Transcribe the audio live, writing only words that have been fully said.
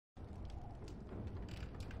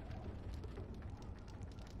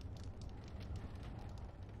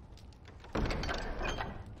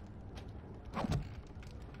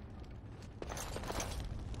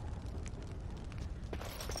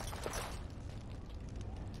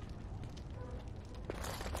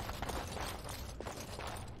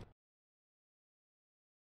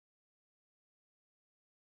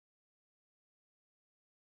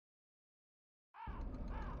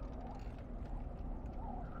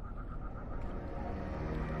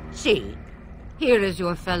See, here is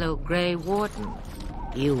your fellow Grey Warden.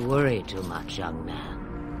 You worry too much, young man.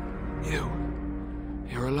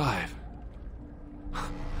 You're alive.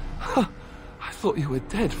 I thought you were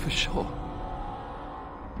dead for sure.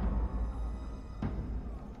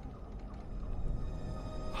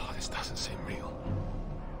 Oh, this doesn't seem real.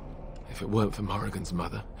 If it weren't for Morrigan's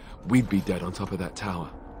mother, we'd be dead on top of that tower.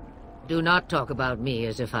 Do not talk about me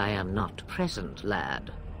as if I am not present,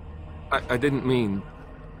 lad. I didn't mean...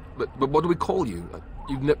 But what do we call you?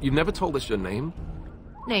 You've never told us your name?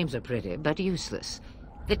 Names are pretty, but useless.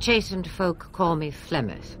 The chastened folk call me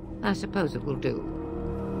Flemeth. I suppose it will do.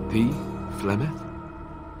 The Flemeth?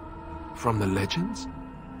 From the legends?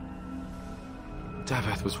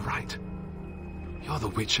 Daveth was right. You're the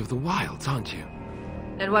Witch of the Wilds, aren't you?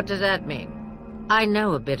 And what does that mean? I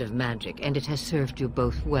know a bit of magic, and it has served you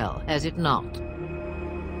both well, has it not?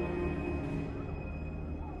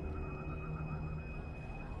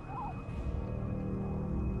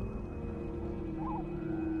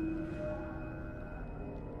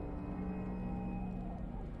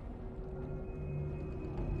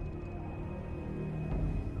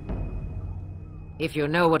 If you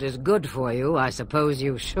know what is good for you, I suppose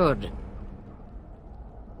you should.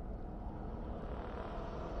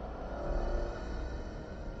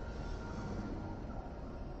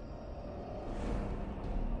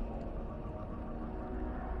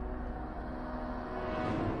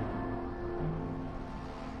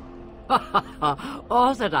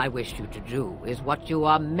 All that I wish you to do is what you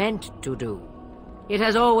are meant to do. It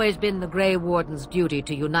has always been the Grey Warden's duty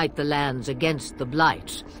to unite the lands against the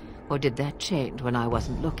Blight. Or did that change when I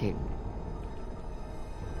wasn't looking?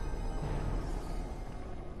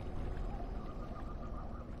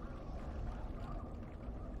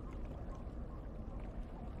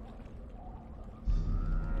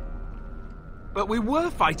 But we were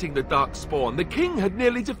fighting the Darkspawn. The king had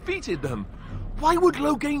nearly defeated them. Why would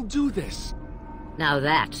Lothering do this? Now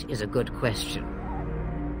that is a good question.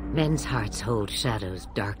 Men's hearts hold shadows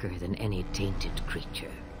darker than any tainted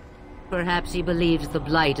creature. Perhaps he believes the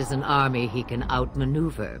Blight is an army he can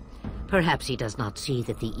outmaneuver. Perhaps he does not see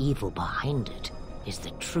that the evil behind it is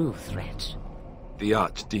the true threat. The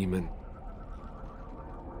Archdemon.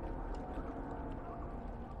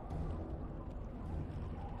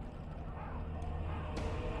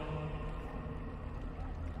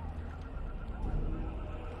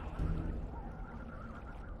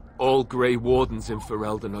 All Grey Wardens in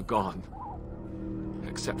Ferelden are gone.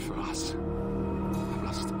 Except for us. I've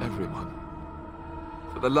lost everyone.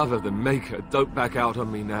 For the love of the Maker, don't back out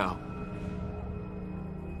on me now.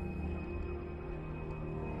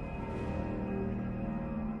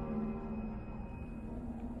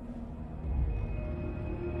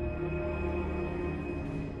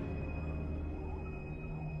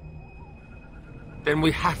 Then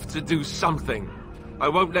we have to do something. I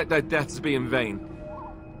won't let their deaths be in vain.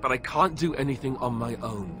 But I can't do anything on my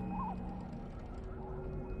own.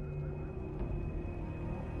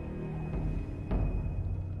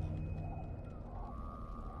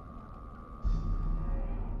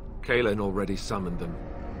 Kaelin already summoned them.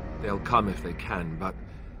 They'll come if they can, but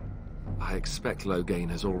I expect Lothering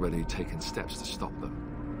has already taken steps to stop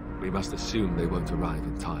them. We must assume they won't arrive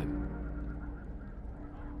in time.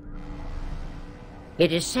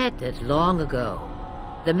 It is said that long ago,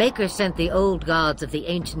 the Maker sent the old gods of the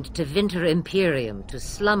ancient Tevinter Imperium to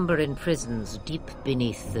slumber in prisons deep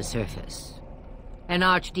beneath the surface. An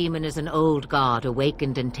archdemon is an old god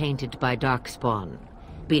awakened and tainted by Darkspawn.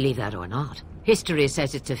 Believe that or not, history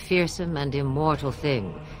says it's a fearsome and immortal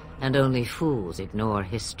thing, and only fools ignore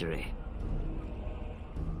history.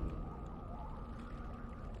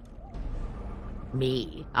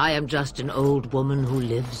 Me, I am just an old woman who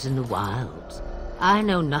lives in the wilds. I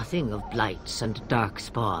know nothing of blights and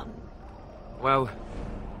darkspawn. Well,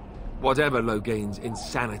 whatever Loghain's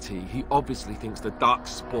insanity, he obviously thinks the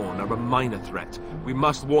Darkspawn are a minor threat. We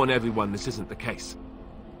must warn everyone this isn't the case.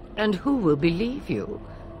 And who will believe you?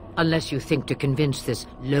 Unless you think to convince this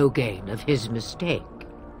Loghain of his mistake.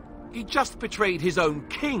 He just betrayed his own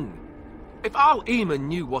king. If Al Eamon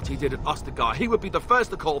knew what he did at Ostagar, he would be the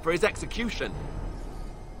first to call for his execution.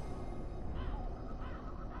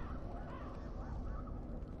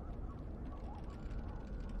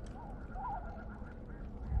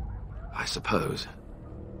 I suppose.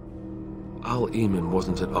 Al Eamon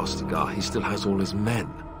wasn't at Ostagar. He still has all his men.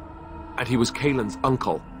 And he was Kaelin's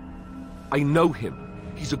uncle. I know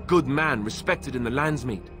him. He's a good man, respected in the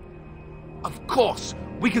Landsmeet. Of course,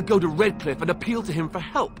 we could go to Redcliffe and appeal to him for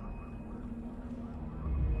help.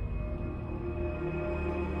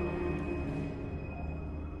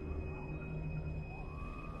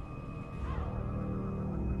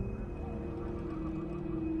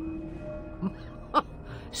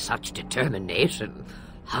 Such determination.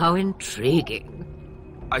 How intriguing.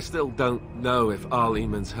 I still don't know if Arl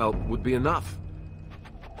Eamon's help would be enough.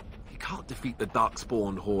 He can't defeat the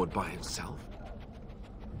Darkspawn Horde by himself.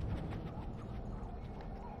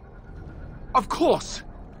 Of course!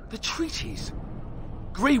 The treaties!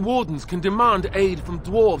 Grey Wardens can demand aid from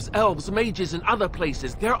dwarves, elves, mages, and other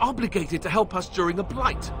places. They're obligated to help us during a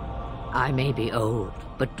blight. I may be old,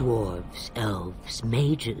 but dwarves, elves,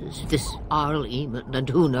 mages, this Arl Eamon, and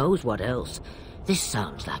who knows what else. This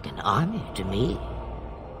sounds like an army to me.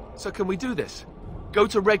 So can we do this? Go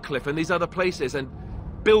to Redcliffe and these other places and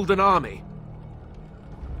build an army?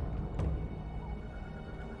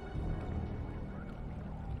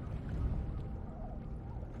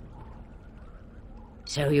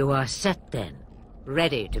 So you are set then,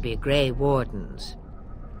 ready to be Grey Wardens.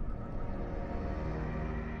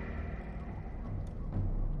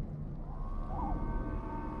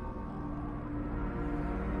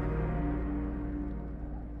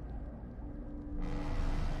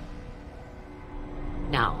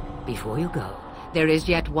 Now, before you go, there is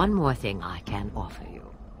yet one more thing I can offer you.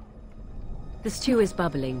 The stew is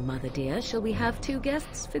bubbling, Mother dear. Shall we have 2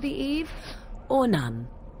 guests for the eve, or none?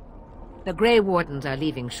 The Grey Wardens are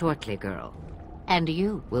leaving shortly, girl. And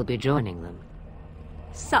you will be joining them.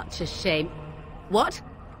 Such a shame. What?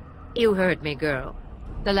 You heard me, girl.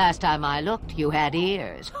 The last time I looked, you had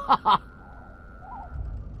ears. Ha ha!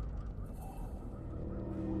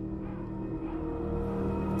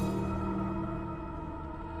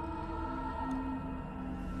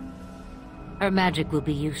 Her magic will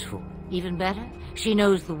be useful. Even better, she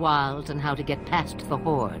knows the wilds and how to get past the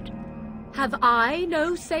Horde. Have I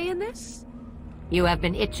no say in this? You have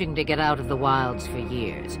been itching to get out of the wilds for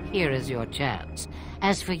years. Here is your chance.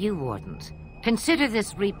 As for you, Wardens, consider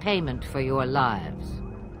this repayment for your lives.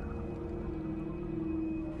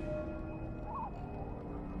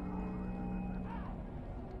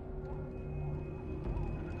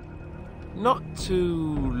 Not to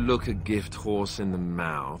look a gift horse in the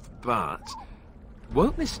mouth, but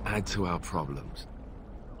won't this add to our problems?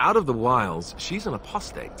 Out of the wilds, she's an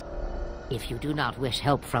apostate. If you do not wish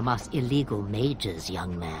help from us illegal mages,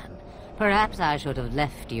 young man, perhaps I should have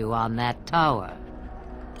left you on that tower.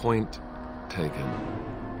 Point taken.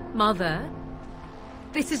 Mother,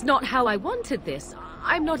 this is not how I wanted this.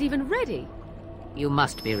 I'm not even ready. You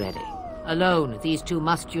must be ready. Alone, these two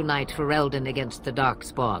must unite for Eldon against the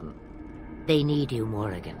Darkspawn. They need you,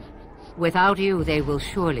 Morrigan. Without you, they will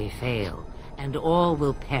surely fail, and all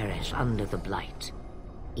will perish under the Blight.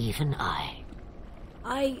 Even I.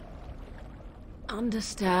 I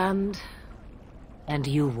understand. And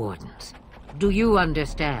you, Wardens, do you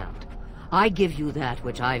understand? I give you that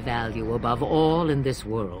which I value above all in this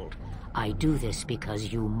world. I do this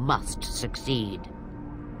because you must succeed.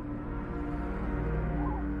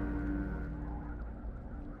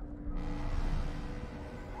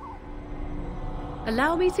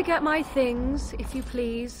 Allow me to get my things, if you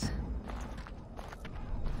please.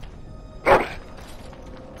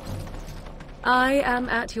 I am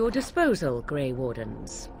at your disposal, Grey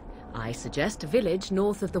Wardens. I suggest a village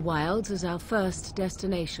north of the wilds as our first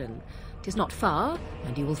destination. It is not far,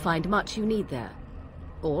 and you will find much you need there.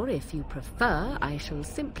 Or, if you prefer, I shall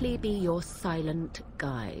simply be your silent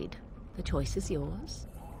guide. The choice is yours.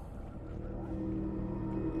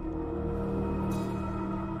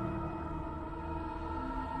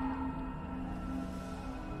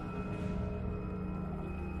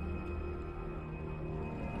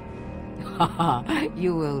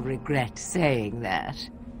 You will regret saying that.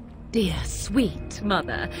 Dear, sweet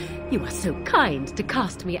mother, you are so kind to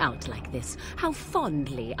cast me out like this. How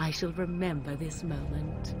fondly I shall remember this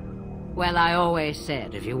moment. Well, I always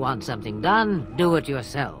said, if you want something done, do it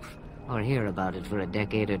yourself. Or hear about it for a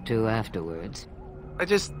decade or two afterwards.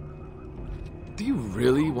 Do you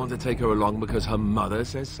really want to take her along because her mother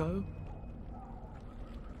says so?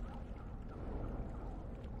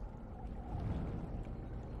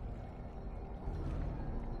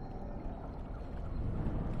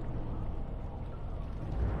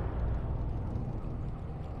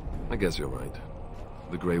 I guess you're right.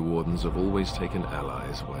 The Grey Wardens have always taken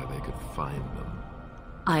allies where they could find them.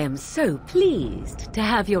 I am so pleased to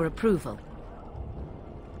have your approval.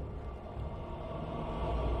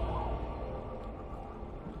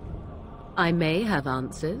 I may have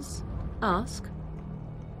answers. Ask.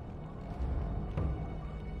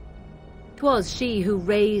 'Twas she who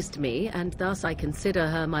raised me, and thus I consider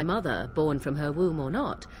her my mother, born from her womb or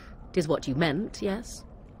not. 'Tis what you meant, yes?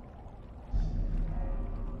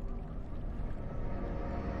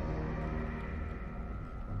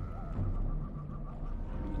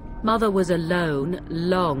 Mother was alone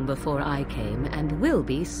long before I came, and will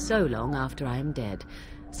be so long after I am dead.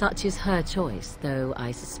 Such is her choice, though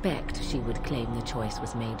I suspect she would claim the choice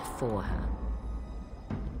was made for her.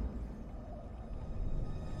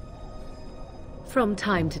 From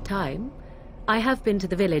time to time, I have been to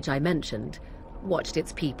the village I mentioned, watched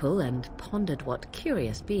its people, and pondered what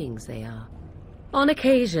curious beings they are. On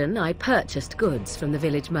occasion, I purchased goods from the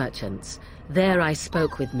village merchants. There I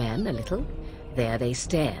spoke with men a little. There they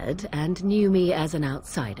stared and knew me as an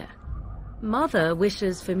outsider. Mother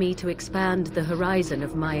wishes for me to expand the horizon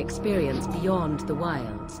of my experience beyond the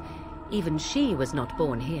wilds. Even she was not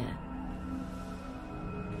born here.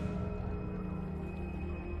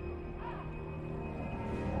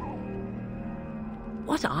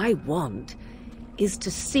 What I want is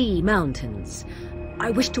to see mountains. I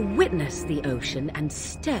wish to witness the ocean and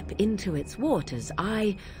step into its waters.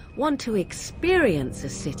 I want to experience a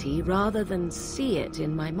city rather than see it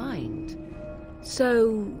in my mind.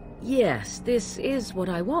 So, yes, this is what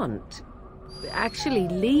I want. Actually,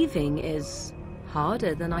 leaving is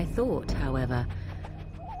harder than I thought, however.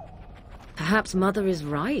 Perhaps Mother is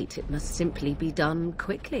right. It must simply be done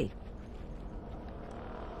quickly.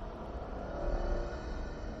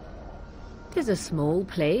 'Tis a small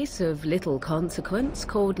place of little consequence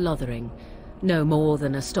called Lothering. No more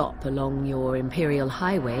than a stop along your Imperial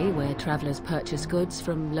Highway where travelers purchase goods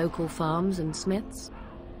from local farms and smiths.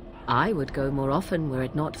 I would go more often were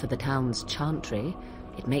it not for the town's chantry.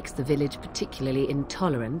 It makes the village particularly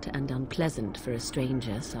intolerant and unpleasant for a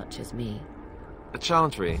stranger such as me. A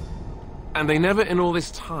chantry? And they never in all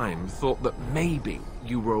this time thought that maybe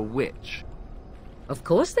you were a witch? Of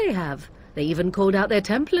course they have. They even called out their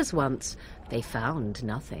Templars once. They found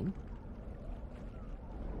nothing.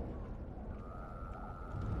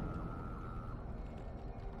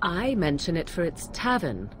 I mention it for its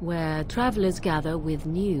tavern, where travelers gather with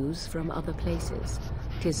news from other places.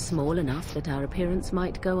 'Tis small enough that our appearance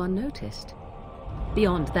might go unnoticed.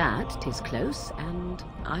 Beyond that, 'tis close, and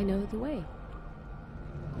I know the way.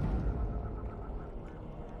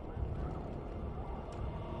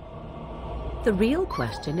 The real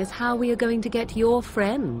question is how we are going to get your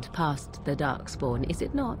friend past the Darkspawn, is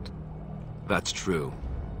it not? That's true.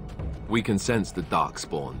 We can sense the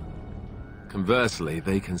Darkspawn. Conversely,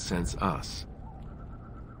 they can sense us.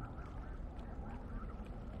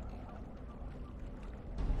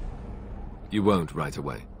 You won't right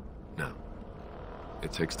away. No.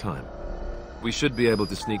 It takes time. We should be able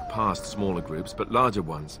to sneak past smaller groups, but larger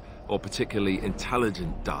ones, or particularly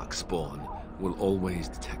intelligent Darkspawn, will always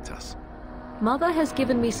detect us. Mother has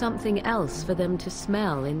given me something else for them to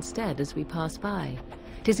smell instead as we pass by.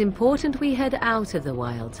 'Tis important we head out of the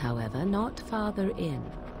wilds, however, not farther in.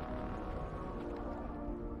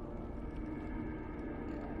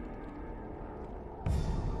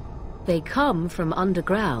 They come from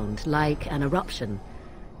underground, like an eruption.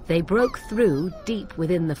 They broke through deep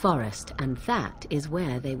within the forest, and that is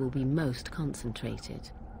where they will be most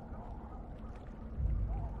concentrated.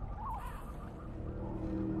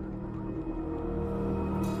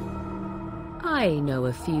 I know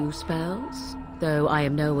a few spells, though I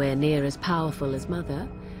am nowhere near as powerful as Mother.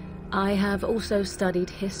 I have also studied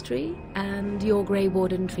history and your Grey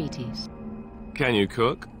Warden treaties. Can you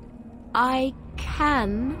cook? I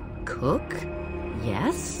can cook,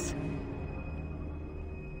 yes.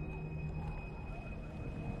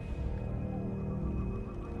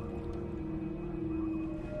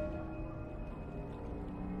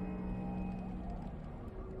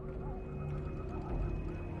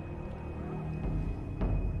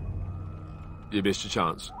 You missed your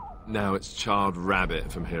chance. Now it's charred rabbit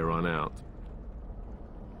from here on out.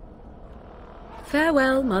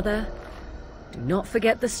 Farewell, Mother. Do not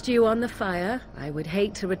forget the stew on the fire. I would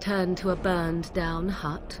hate to return to a burned-down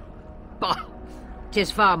hut. Bah! 'Tis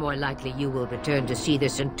far more likely you will return to see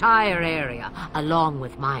this entire area, along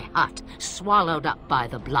with my hut, swallowed up by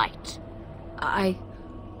the blight.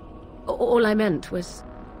 All I meant was...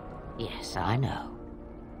 Yes, I know.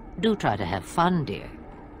 Do try to have fun, dear.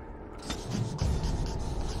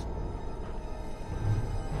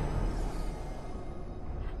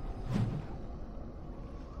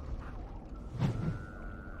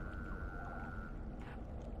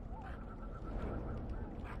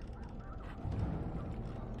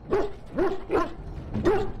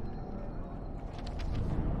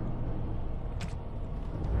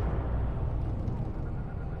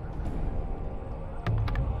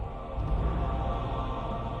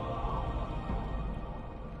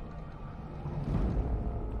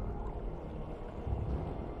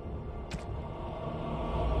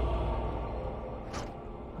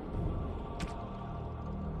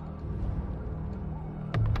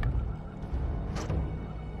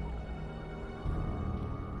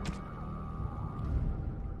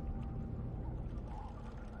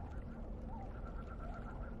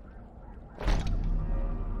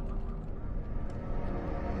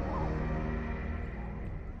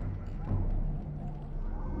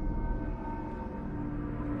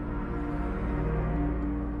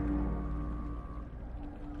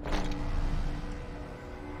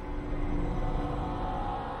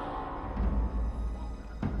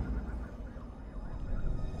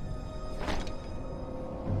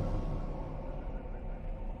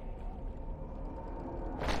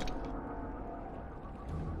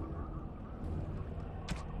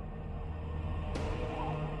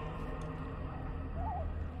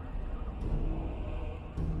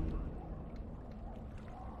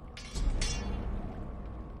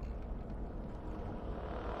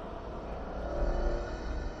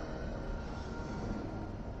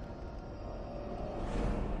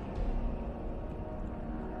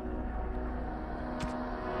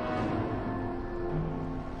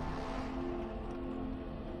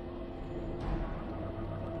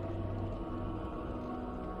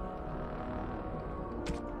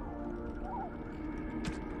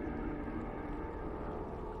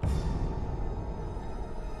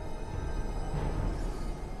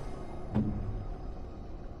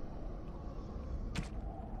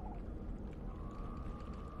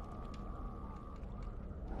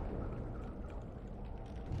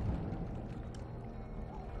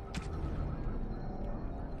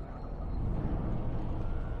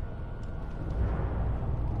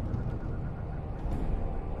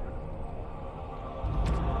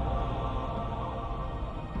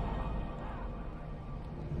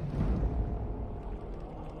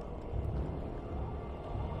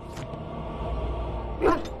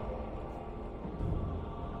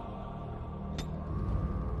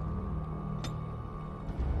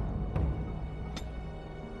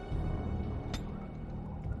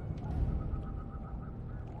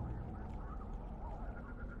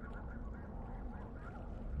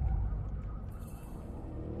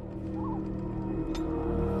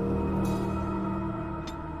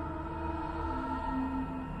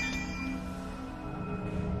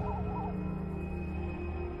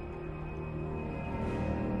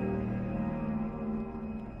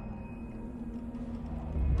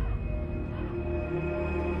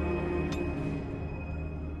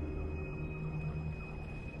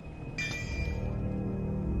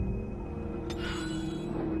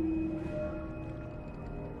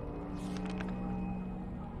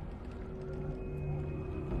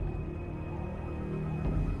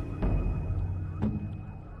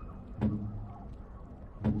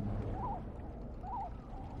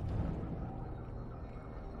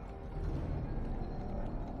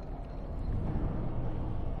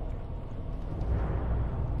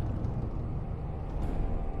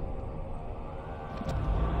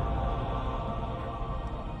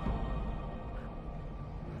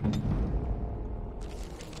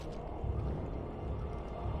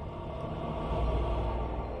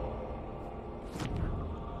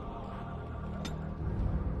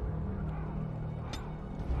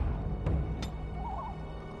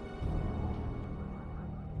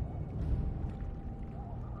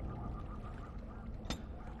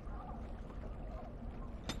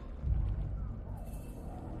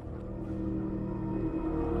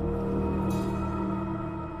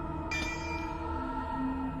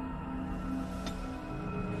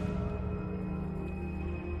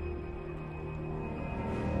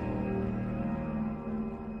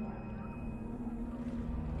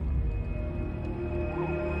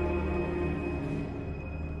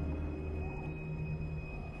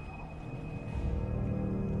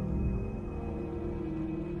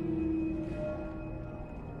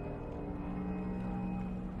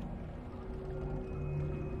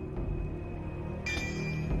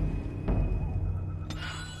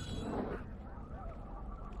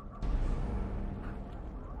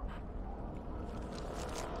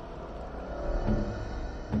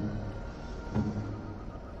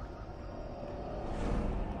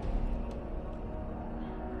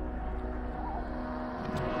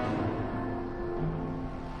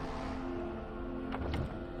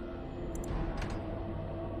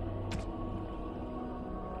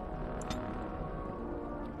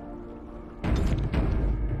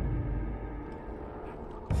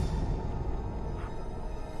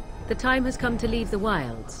 The time has come to leave the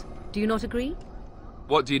wilds. Do you not agree?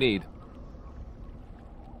 What do you need?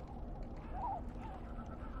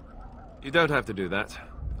 You don't have to do that.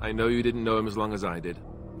 I know you didn't know him as long as I did.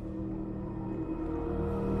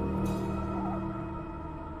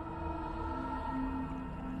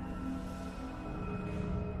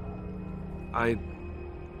 I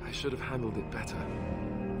should have handled it better.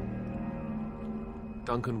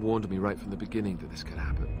 Duncan warned me right from the beginning that this could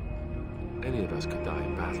happen. Any of us could die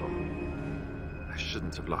in battle. I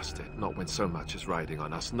shouldn't have lost it, not when so much is riding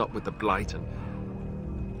on us, not with the Blight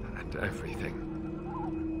and everything.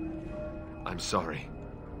 I'm sorry.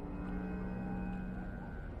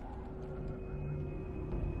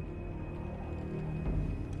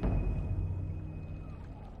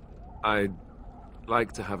 I'd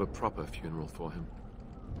like to have a proper funeral for him.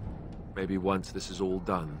 Maybe once this is all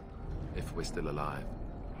done, if we're still alive.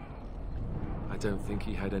 I don't think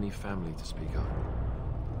he had any family to speak of.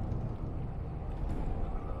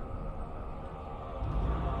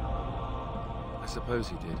 I suppose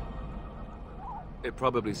he did. It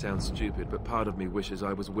probably sounds stupid, but part of me wishes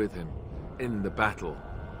I was with him, in the battle.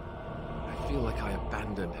 I feel like I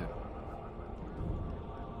abandoned him.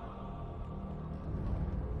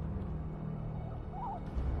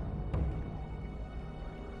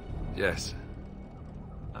 Yes,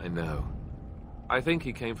 I know. I think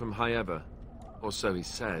he came from High Ever, or so he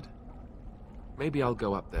said. Maybe I'll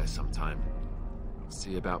go up there sometime.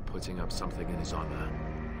 See about putting up something in his honor.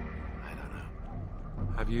 I don't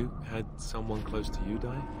know. Have you had someone close to you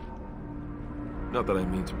die? Not that I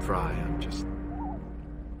mean to pry, I'm just...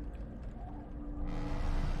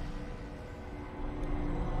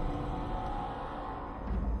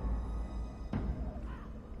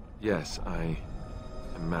 Yes, I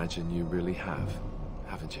imagine you really have,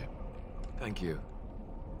 haven't you? Thank you.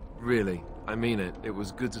 Really, I mean it. It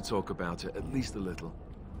was good to talk about it, at least a little.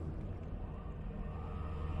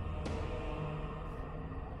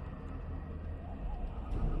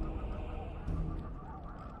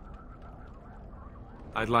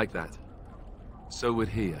 I'd like that. So would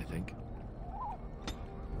he, I think.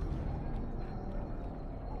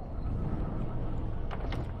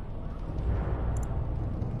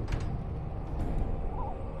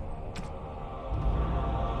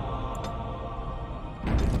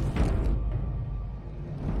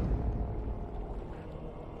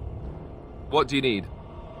 What do you need?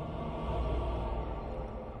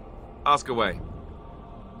 Ask away.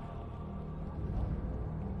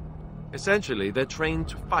 Essentially, they're trained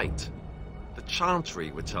to fight. The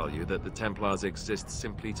Chantry would tell you that the Templars exist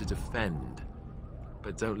simply to defend.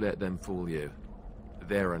 But don't let them fool you.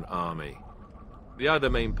 They're an army. The other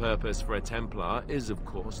main purpose for a Templar is, of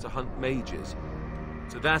course, to hunt mages.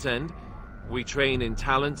 To that end, we train in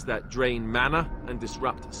talents that drain mana and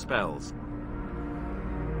disrupt spells.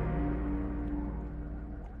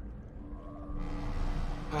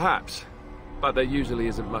 Perhaps, but there usually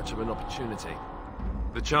isn't much of an opportunity.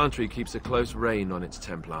 The Chantry keeps a close rein on its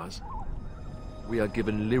Templars. We are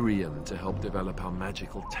given lyrium to help develop our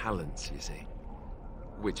magical talents, you see.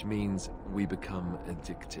 Which means we become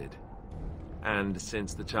addicted. And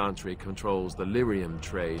since the Chantry controls the lyrium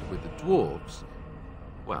trade with the dwarves,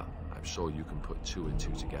 well, I'm sure you can put two and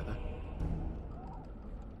two together.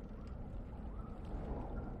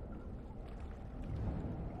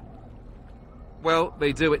 Well,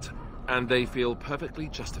 they do it, and they feel perfectly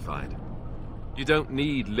justified. You don't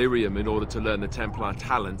need lyrium in order to learn the Templar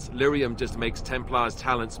talents. Lyrium just makes Templars'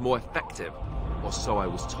 talents more effective, or so I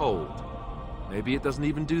was told. Maybe it doesn't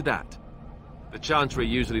even do that. The Chantry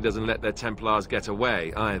usually doesn't let their Templars get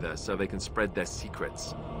away, either, so they can spread their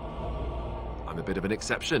secrets. I'm a bit of an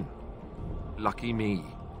exception. Lucky me.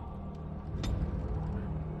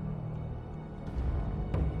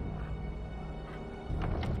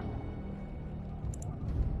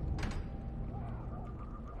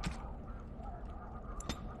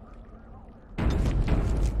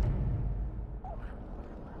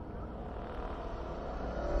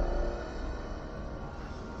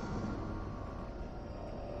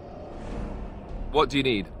 What do you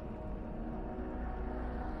need?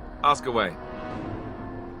 Ask away.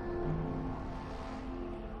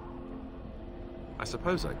 I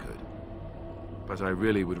suppose I could, but I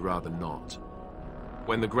really would rather not.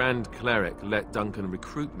 When the Grand Cleric let Duncan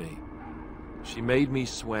recruit me, she made me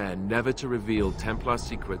swear never to reveal Templar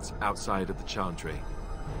secrets outside of the Chantry.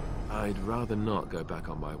 I'd rather not go back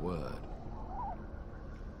on my word.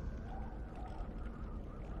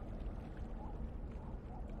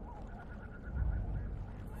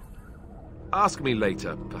 Ask me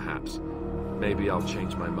later, perhaps. Maybe I'll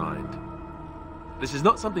change my mind. This is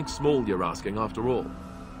not something small you're asking, after all.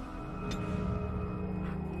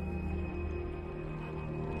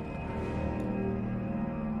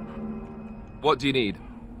 What do you need?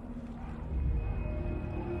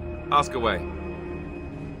 Ask away.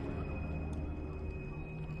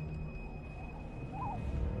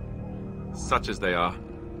 Such as they are.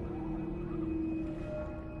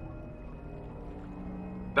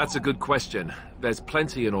 That's a good question. There's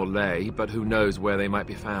plenty in Orlais, but who knows where they might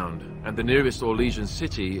be found. And the nearest Orlesian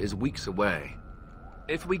city is weeks away.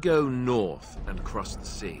 If we go north and cross the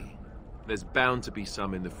sea, there's bound to be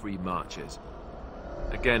some in the Free Marches.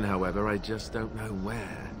 Again, however, I just don't know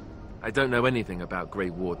where. I don't know anything about Grey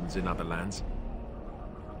Wardens in other lands.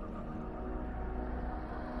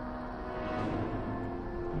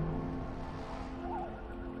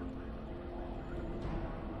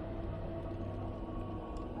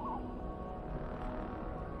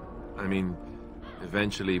 I mean,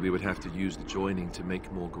 eventually we would have to use the joining to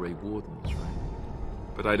make more Grey Wardens, right?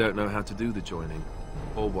 But I don't know how to do the joining,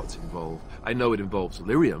 or what's involved. I know it involves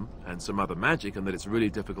lyrium and some other magic, and that it's really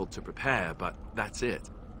difficult to prepare, but that's it.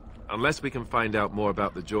 Unless we can find out more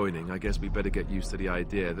about the joining, I guess we better get used to the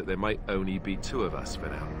idea that there might only be 2 of us for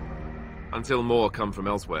now. Until more come from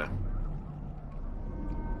elsewhere.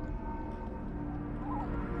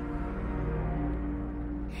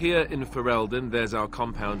 Here in Ferelden, there's our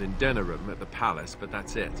compound in Denerim at the palace, but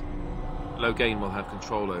that's it. Loghain will have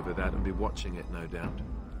control over that and be watching it, no doubt.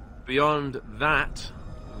 Beyond that,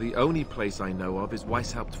 the only place I know of is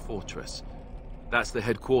Weishaupt Fortress. That's the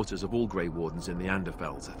headquarters of all Grey Wardens in the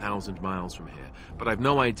Anderfells, 1,000 miles from here, but I've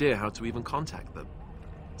no idea how to even contact them.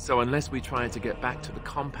 So unless we try to get back to the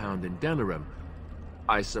compound in Denerim,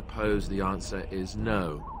 I suppose the answer is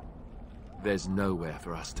no. There's nowhere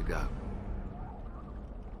for us to go.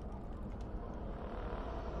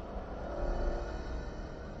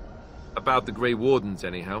 About the Grey Wardens,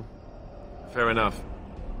 anyhow. Fair enough.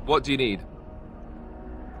 What do you need?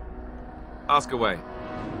 Ask away.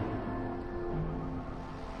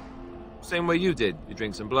 Same way you did. You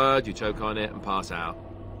drink some blood, you choke on it, and pass out.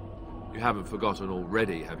 You haven't forgotten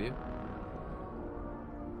already, have you?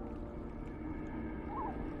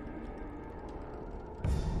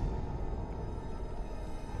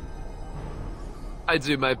 I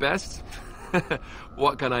do my best.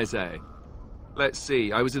 What can I say? Let's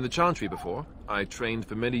see, I was in the Chantry before. I trained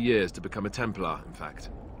for many years to become a Templar, in fact.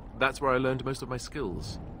 That's where I learned most of my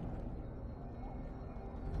skills.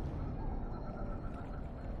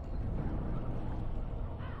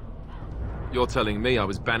 You're telling me I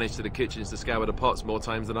was banished to the kitchens to scour the pots more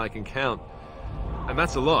times than I can count. And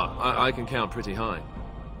that's a lot. I can count pretty high.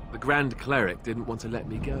 The Grand Cleric didn't want to let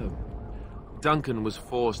me go. Duncan was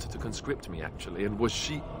forced to conscript me, actually, and was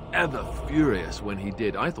she ever furious when he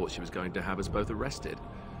did. I thought she was going to have us both arrested.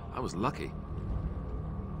 I was lucky.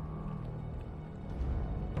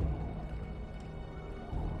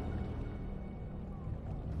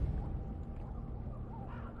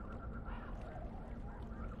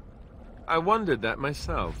 I wondered that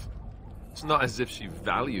myself. It's not as if she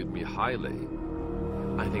valued me highly.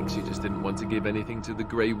 I think she just didn't want to give anything to the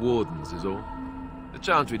Grey Wardens, is all. The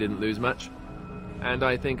Chantry didn't lose much. And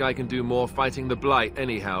I think I can do more fighting the Blight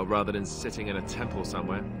anyhow, rather than sitting in a temple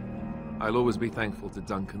somewhere. I'll always be thankful to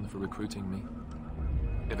Duncan for recruiting me.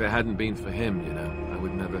 If it hadn't been for him, you know, I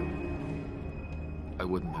wouldn't have.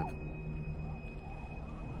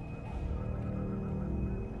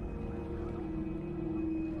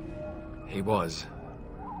 He was.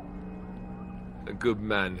 A good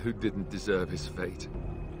man who didn't deserve his fate.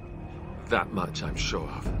 That much I'm sure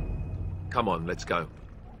of. Come on, let's go.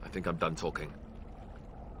 I think I'm done talking.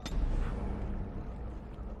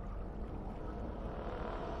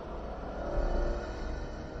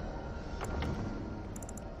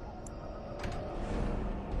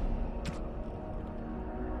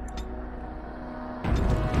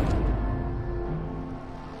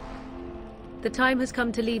 The time has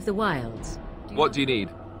come to leave the wilds. What do you need?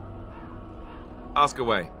 Ask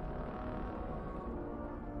away.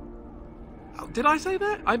 Oh, did I say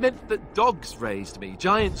that? I meant that dogs raised me.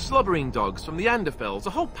 Giant slobbering dogs from the Anderfells.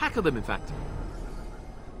 A whole pack of them, in fact.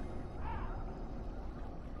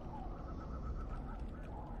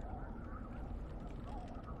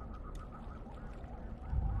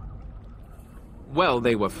 Well,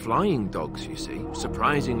 they were flying dogs, you see.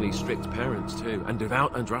 Surprisingly strict parents, too. And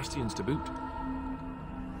devout Andrastians to boot.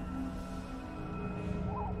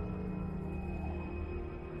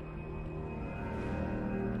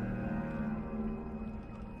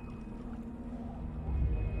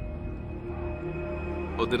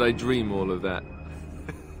 Or did I dream all of that?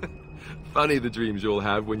 Funny the dreams you'll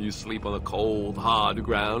have when you sleep on a cold, hard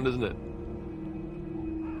ground, isn't it?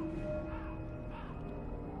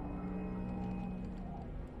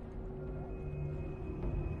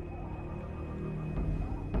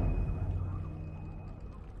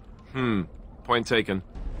 Point taken.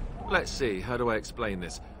 Let's see, how do I explain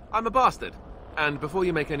this? I'm a bastard. And before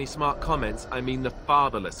you make any smart comments, I mean the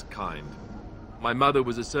fatherless kind. My mother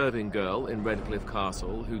was a serving girl in Redcliffe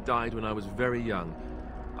Castle who died when I was very young.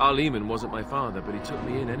 Our Lehman wasn't my father, but he took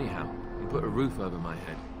me in anyhow and put a roof over my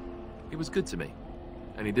head. He was good to me,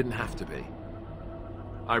 and he didn't have to be.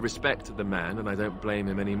 I respect the man, and I don't blame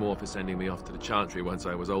him anymore for sending me off to the Chantry once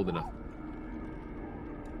I was old enough.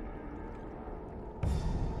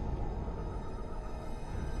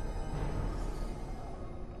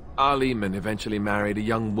 Our Lehman eventually married a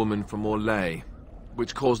young woman from Orlais,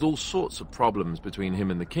 which caused all sorts of problems between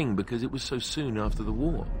him and the king because it was so soon after the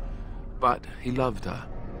war. But he loved her.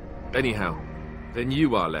 Anyhow, the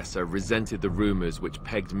new Arlessa resented the rumors which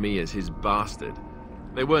pegged me as his bastard.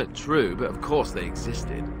 They weren't true, but of course they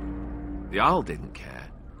existed. The Arl didn't care,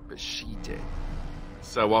 but she did.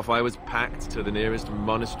 So off I was packed to the nearest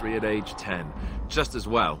monastery at age 10, just as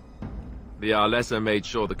well. The Arlessa made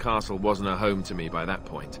sure the castle wasn't a home to me by that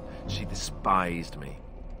point. She despised me.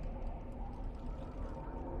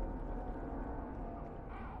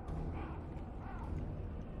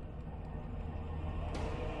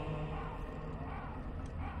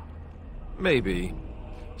 Maybe.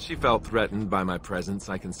 She felt threatened by my presence,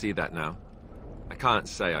 I can see that now. I can't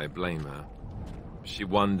say I blame her. She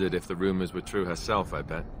wondered if the rumors were true herself, I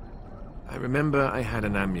bet. I remember I had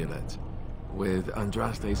an amulet with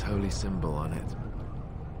Andraste's holy symbol on it.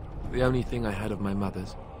 The only thing I had of my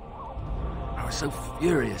mother's. I was so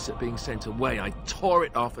furious at being sent away, I tore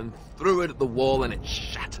it off and threw it at the wall and it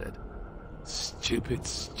shattered. Stupid,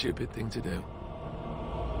 stupid thing to do.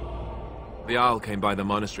 The Arl came by the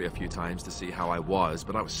monastery a few times to see how I was,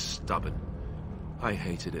 but I was stubborn. I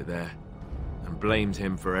hated it there, and blamed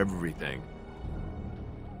him for everything.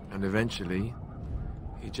 And eventually,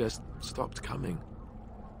 he just stopped coming.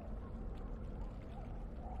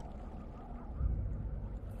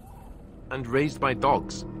 And raised my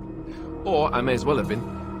dogs. Or I may as well have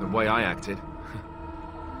been, the way I acted.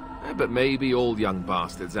 But maybe all young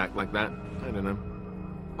bastards act like that. I don't know.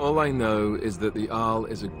 All I know is that the Arl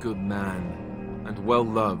is a good man, and well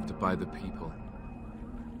loved by the people.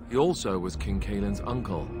 He also was King Caelan's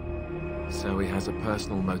uncle, so he has a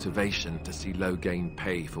personal motivation to see Loghain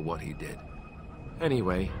pay for what he did.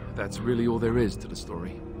 Anyway, that's really all there is to the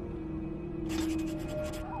story.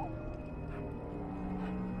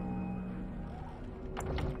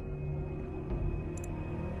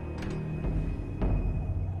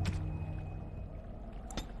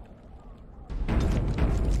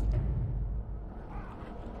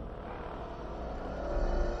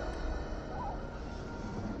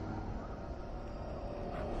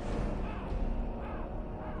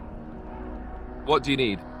 What do you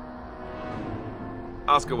need?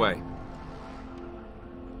 Ask away.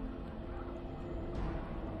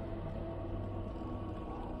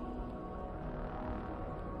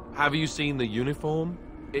 Have you seen the uniform?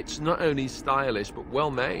 It's not only stylish, but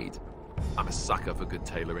well made. I'm a sucker for good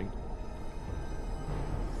tailoring.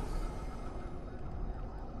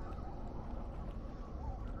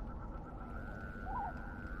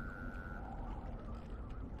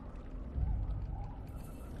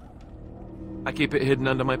 I keep it hidden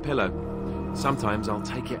under my pillow. Sometimes I'll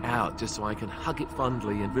take it out just so I can hug it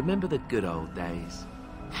fondly and remember the good old days.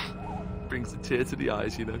 Brings a tear to the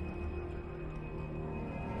eyes, you know.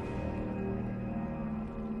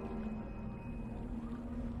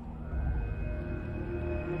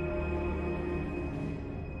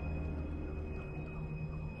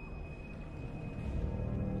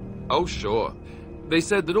 Oh, sure. They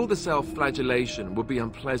said that all the self-flagellation would be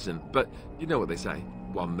unpleasant, but you know what they say,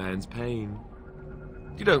 one man's pain.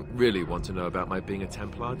 You don't really want to know about my being a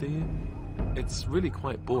Templar, do you? It's really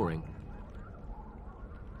quite boring.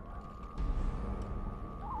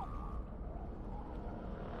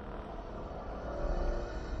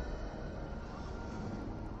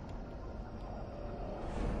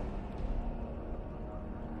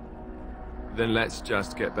 Then let's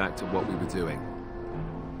just get back to what we were doing.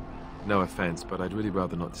 No offense, but I'd really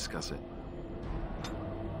rather not discuss it.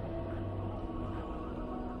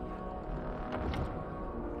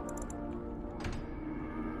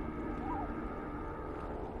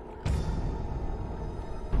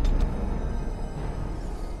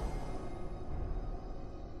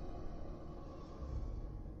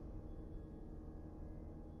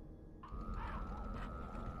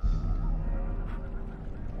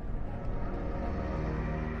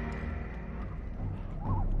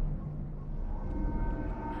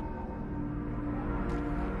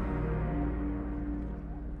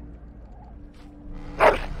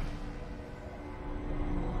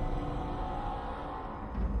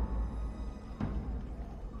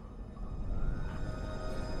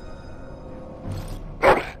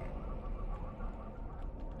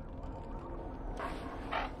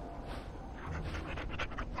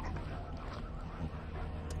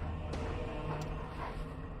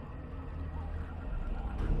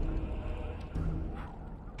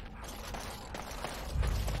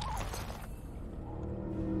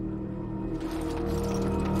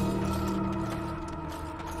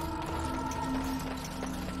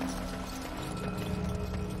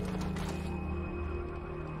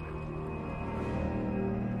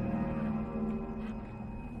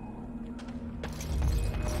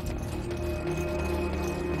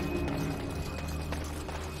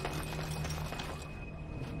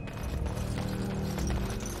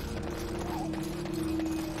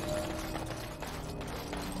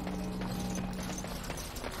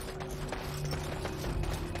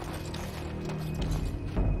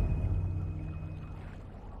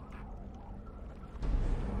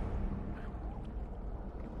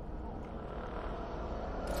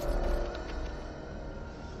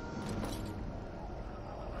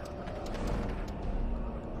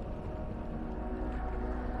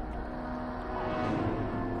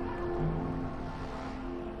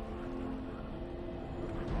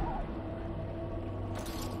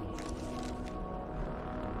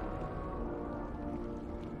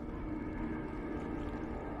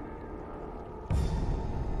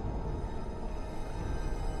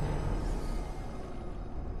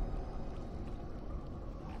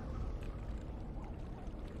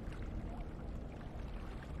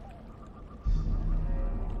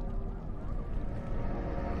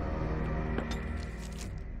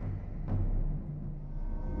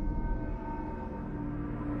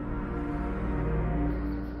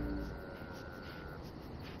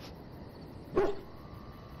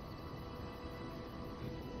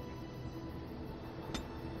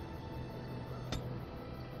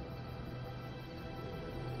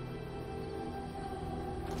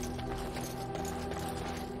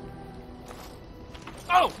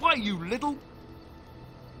 Oh, why, you little...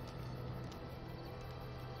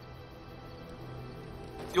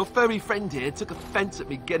 Your furry friend here took offense at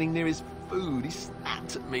me getting near his food. He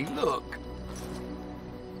snapped at me, look.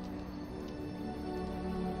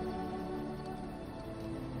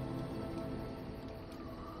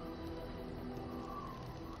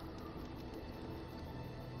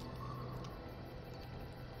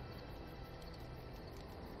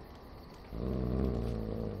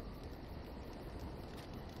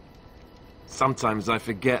 Sometimes I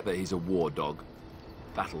forget that he's a war dog.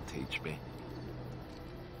 That'll teach me.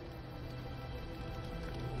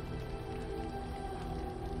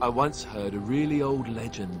 I once heard a really old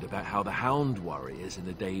legend about how the hound warriors in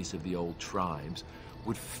the days of the old tribes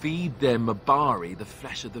would feed their Mabari the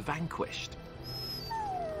flesh of the vanquished.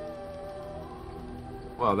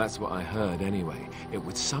 Well, that's what I heard anyway. It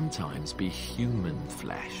would sometimes be human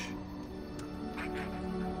flesh.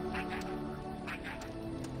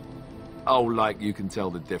 Oh, like you can tell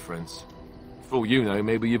the difference. For all you know,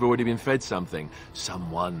 maybe you've already been fed something.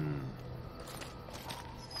 Someone.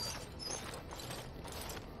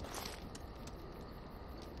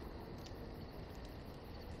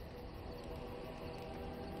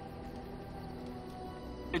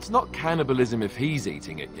 It's not cannibalism if he's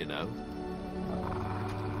eating it, you know.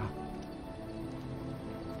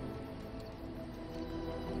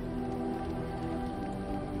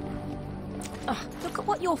 Oh, look at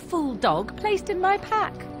what your fool dog placed in my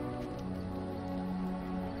pack.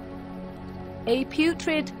 A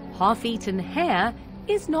putrid, half-eaten hare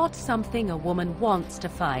is not something a woman wants to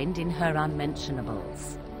find in her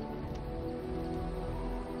unmentionables.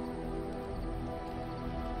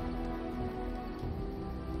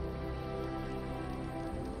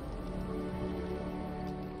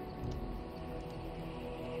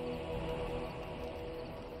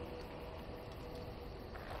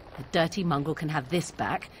 The dirty mongrel can have this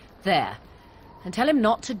back. There. And tell him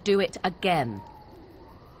not to do it again.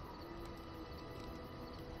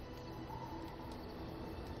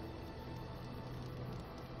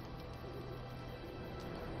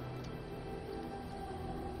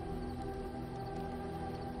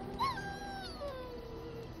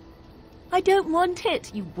 I don't want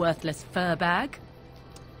it, you worthless fur bag.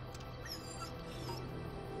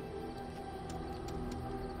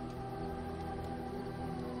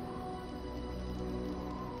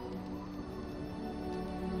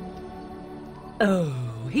 Oh,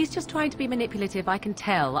 he's just trying to be manipulative, I can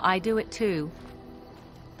tell. I do it too.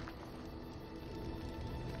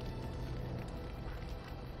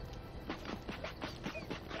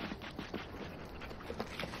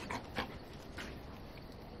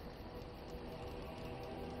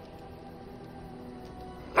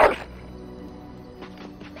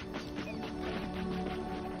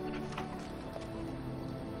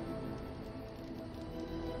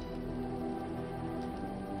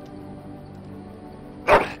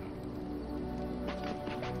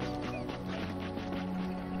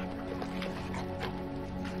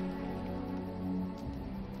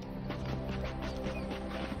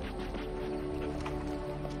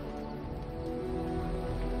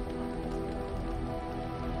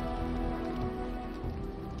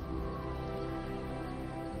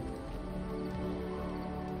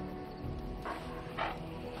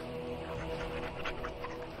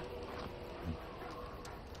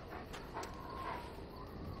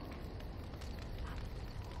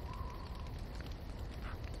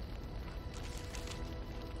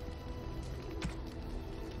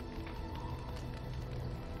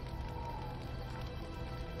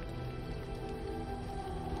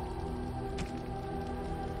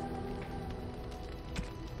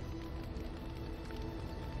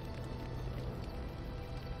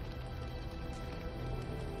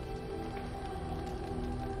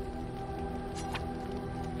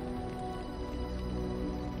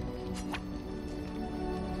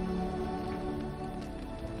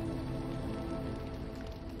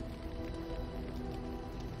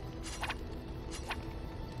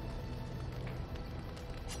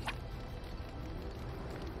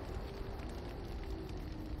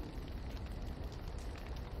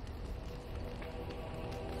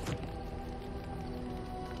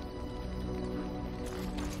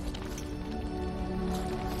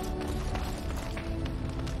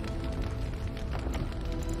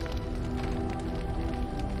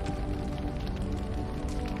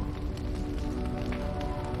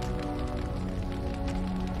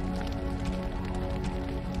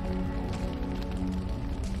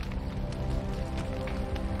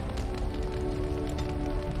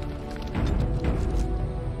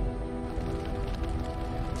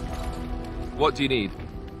 What do you need?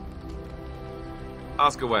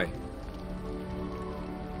 Ask away.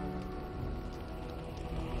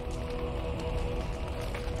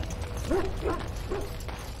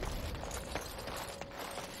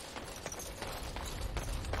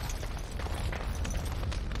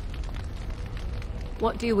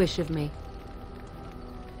 What do you wish of me?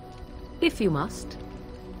 If you must.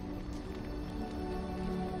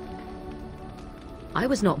 I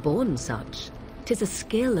was not born such. 'Tis a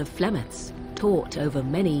skill of Flemeth's, taught over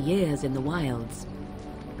many years in the wilds.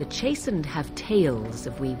 The chastened have tales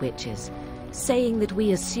of we witches, saying that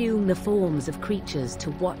we assume the forms of creatures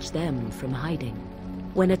to watch them from hiding.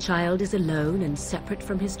 When a child is alone and separate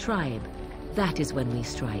from his tribe, that is when we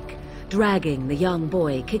strike, dragging the young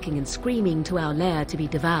boy kicking and screaming to our lair to be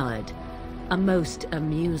devoured. A most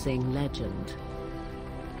amusing legend.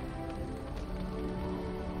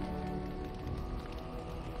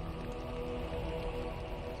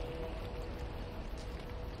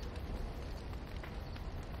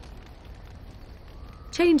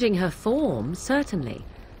 Changing her form, certainly.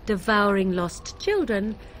 Devouring lost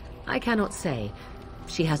children, I cannot say.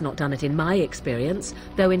 She has not done it in my experience,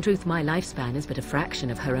 though in truth my lifespan is but a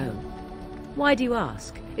fraction of her own. Why do you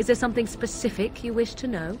ask? Is there something specific you wish to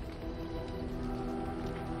know?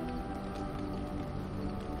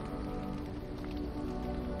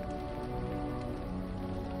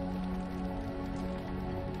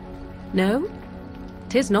 No?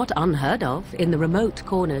 'Tis not unheard of in the remote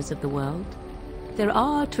corners of the world. There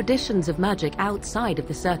are traditions of magic outside of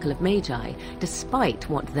the circle of magi, despite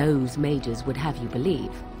what those mages would have you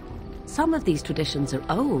believe. Some of these traditions are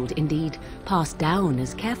old, indeed, passed down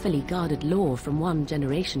as carefully guarded lore from one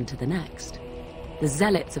generation to the next. The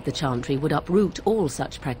zealots of the chantry would uproot all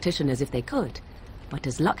such practitioners if they could, but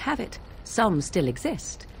as luck have it, some still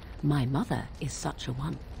exist. My mother is such a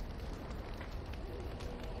one.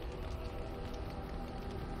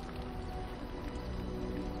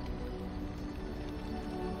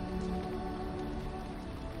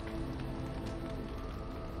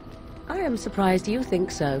 I am surprised you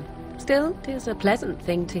think so. Still, 'tis a pleasant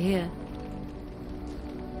thing to hear.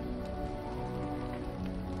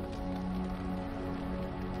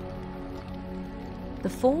 The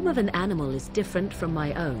form of an animal is different from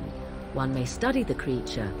my own. One may study the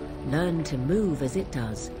creature, learn to move as it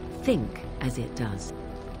does, think as it does.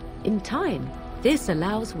 In time, this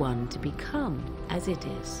allows one to become as it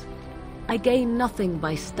is. I gain nothing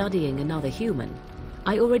by studying another human.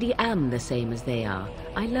 I already am the same as they are.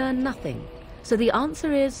 I learn nothing. So the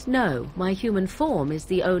answer is no, my human form is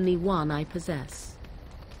the only one I possess.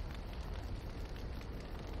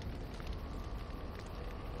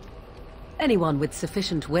 Anyone with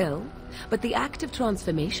sufficient will, but the act of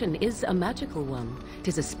transformation is a magical one.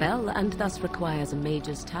 'Tis a spell and thus requires a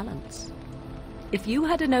mage's talents. If you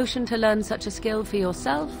had a notion to learn such a skill for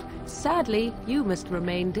yourself, sadly, you must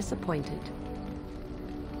remain disappointed.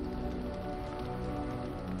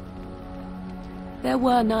 There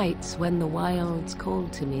were nights when the wilds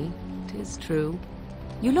called to me, 'tis true.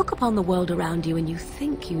 You look upon the world around you and you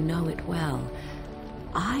think you know it well.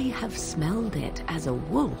 I have smelled it as a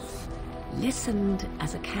wolf, listened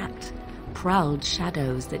as a cat, prowled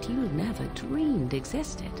shadows that you never dreamed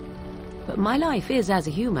existed. But my life is as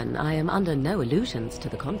a human. I am under no illusions to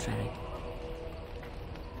the contrary.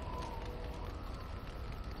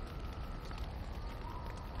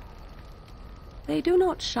 They do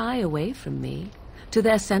not shy away from me. To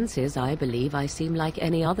their senses, I believe I seem like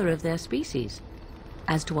any other of their species.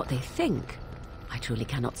 As to what they think, I truly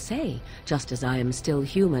cannot say. Just as I am still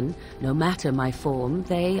human, no matter my form,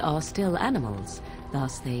 they are still animals.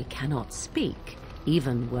 Thus they cannot speak,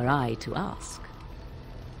 even were I to ask.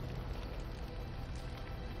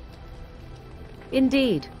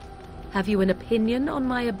 Indeed. Have you an opinion on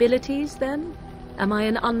my abilities, then? Am I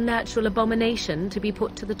an unnatural abomination to be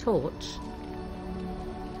put to the torch?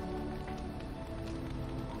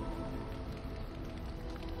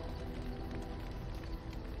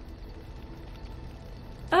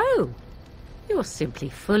 Oh, you're simply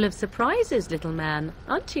full of surprises, little man,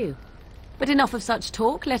 aren't you? But enough of such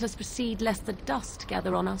talk. Let us proceed, lest the dust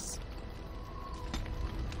gather on us.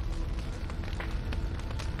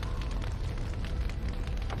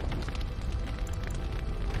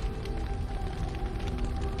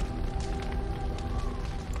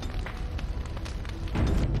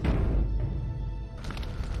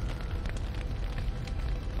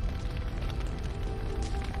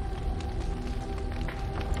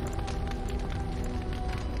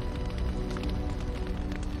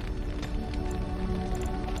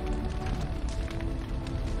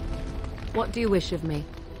 What do you wish of me?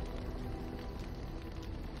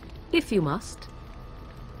 If you must.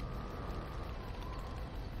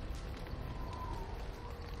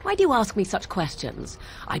 Why do you ask me such questions?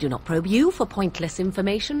 I do not probe you for pointless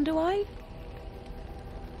information, do I?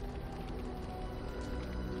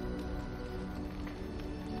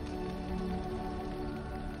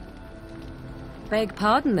 Beg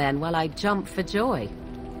pardon then while I jump for joy.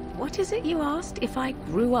 What is it you asked if I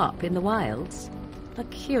grew up in the wilds? A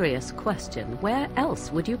curious question. Where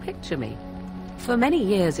else would you picture me? For many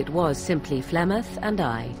years it was simply Flemeth and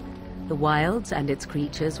I. The wilds and its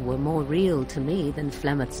creatures were more real to me than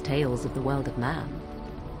Flemeth's tales of the world of man.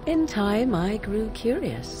 In time I grew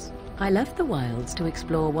curious. I left the wilds to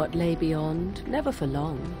explore what lay beyond, never for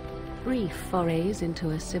long. Brief forays into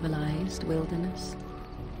a civilized wilderness.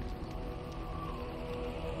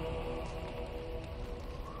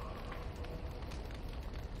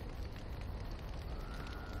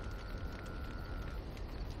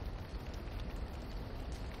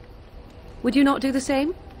 Would you not do the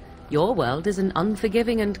same? Your world is an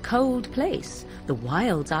unforgiving and cold place. The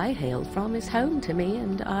wilds I hail from is home to me,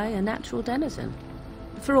 and I a natural denizen.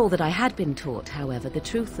 For all that I had been taught, however, the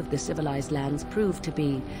truth of the civilized lands proved to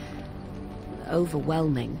be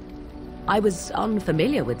overwhelming. I was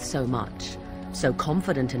unfamiliar with so much. So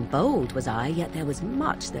confident and bold was I, yet there was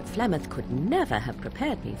much that Flemeth could never have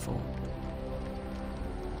prepared me for.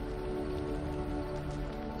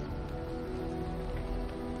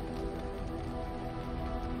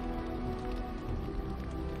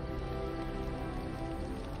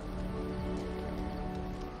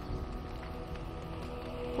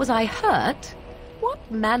 Was I hurt? What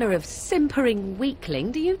manner of simpering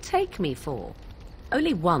weakling do you take me for?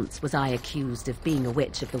 Only once was I accused of being a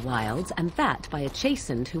witch of the wilds, and that by a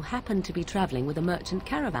chastened who happened to be traveling with a merchant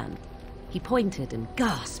caravan. He pointed and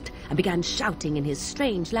gasped and began shouting in his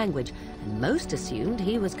strange language, and most assumed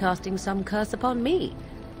he was casting some curse upon me.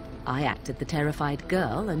 I acted the terrified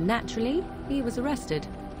girl, and naturally, he was arrested.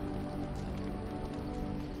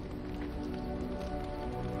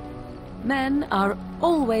 Men are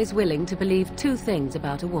always willing to believe two things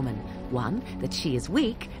about a woman. One, that she is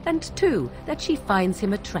weak, and two, that she finds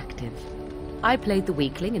him attractive. I played the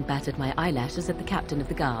weakling and battered my eyelashes at the captain of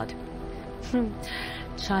the guard.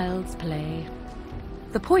 Child's play.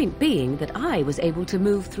 The point being that I was able to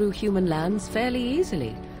move through human lands fairly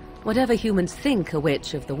easily. Whatever humans think a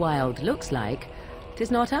witch of the wild looks like,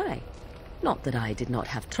 'tis not I. Not that I did not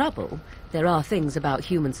have trouble. There are things about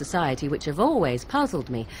human society which have always puzzled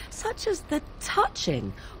me, such as the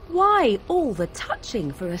touching. Why all the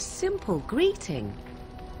touching for a simple greeting?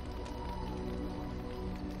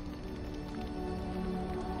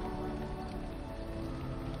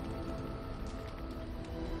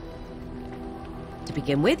 To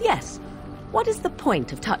begin with, yes. What is the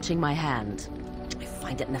point of touching my hand? I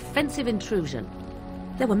find it an offensive intrusion.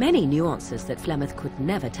 There were many nuances that Flemeth could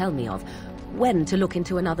never tell me of. When to look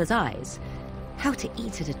into another's eyes, how to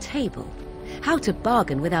eat at a table, how to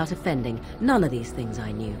bargain without offending. None of these things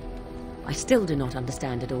I knew. I still do not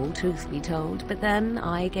understand it all, truth be told, but then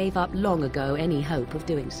I gave up long ago any hope of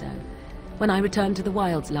doing so. When I returned to the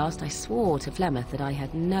wilds last, I swore to Flemeth that I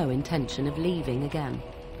had no intention of leaving again.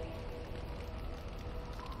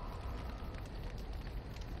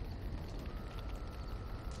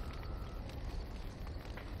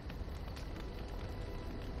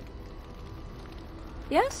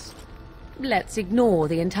 Yes? Let's ignore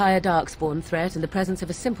the entire Darkspawn threat and the presence of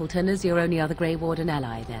a simpleton as your only other Grey Warden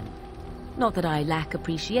ally, then. Not that I lack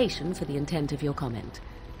appreciation for the intent of your comment.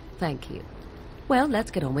 Thank you. Well,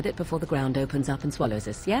 let's get on with it before the ground opens up and swallows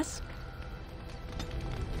us, yes?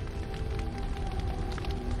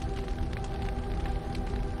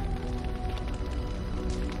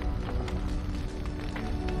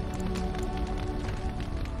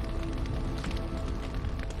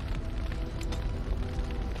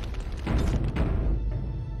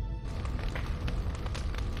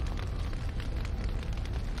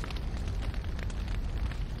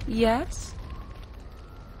 Yes?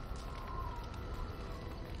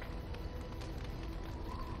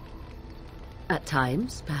 At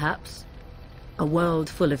times, perhaps. A world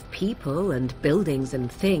full of people and buildings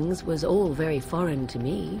and things was all very foreign to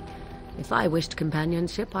me. If I wished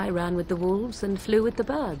companionship, I ran with the wolves and flew with the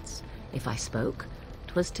birds. If I spoke,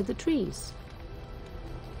 'twas to the trees.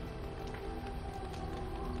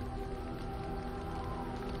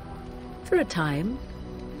 For a time,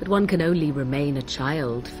 but one can only remain a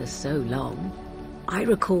child for so long. I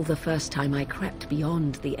recall the first time I crept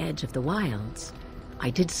beyond the edge of the wilds. I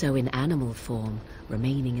did so in animal form,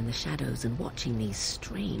 remaining in the shadows and watching these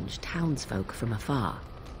strange townsfolk from afar.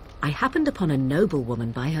 I happened upon a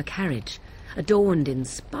noblewoman by her carriage, adorned in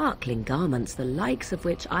sparkling garments, the likes of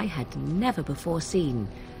which I had never before seen.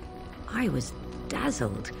 I was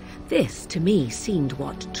dazzled. This, to me, seemed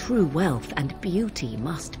what true wealth and beauty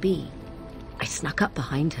must be. I snuck up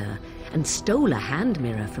behind her and stole a hand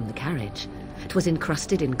mirror from the carriage. It was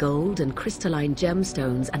encrusted in gold and crystalline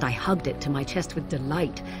gemstones, and I hugged it to my chest with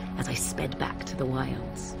delight as I sped back to the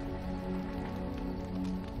wilds.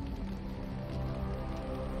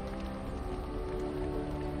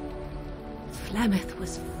 Flemeth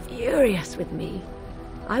was furious with me.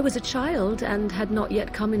 I was a child and had not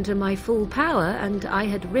yet come into my full power, and I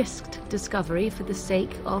had risked discovery for the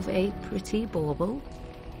sake of a pretty bauble.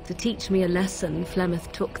 To teach me a lesson, Flemeth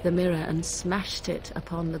took the mirror and smashed it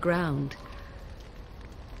upon the ground.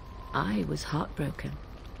 I was heartbroken.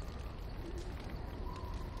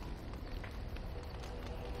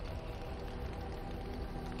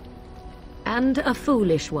 And a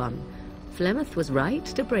foolish one. Flemeth was right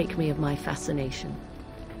to break me of my fascination.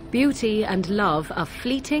 Beauty and love are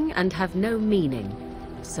fleeting and have no meaning.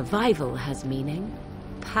 Survival has meaning.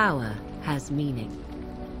 Power has meaning.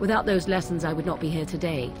 Without those lessons, I would not be here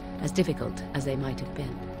today, as difficult as they might have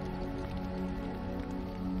been.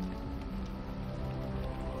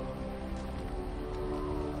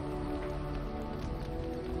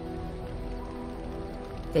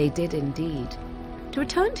 They did indeed. To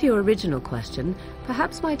return to your original question,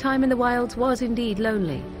 perhaps my time in the wilds was indeed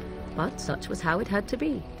lonely, but such was how it had to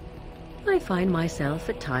be. I find myself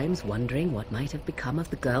at times wondering what might have become of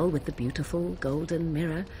the girl with the beautiful golden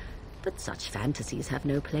mirror, but such fantasies have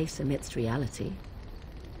no place amidst reality.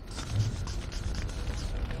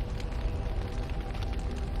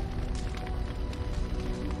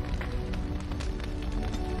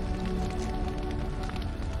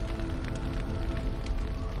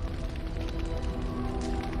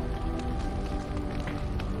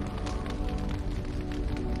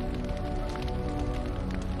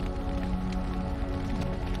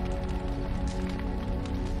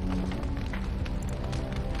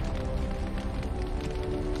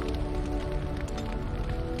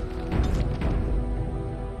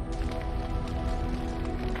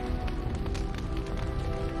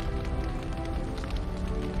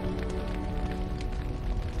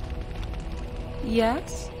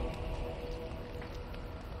 Yes?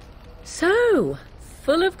 So,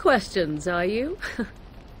 full of questions, are you?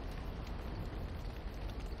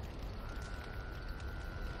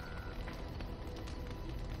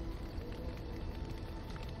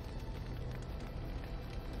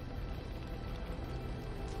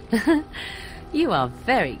 You are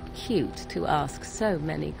very cute to ask so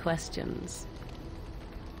many questions.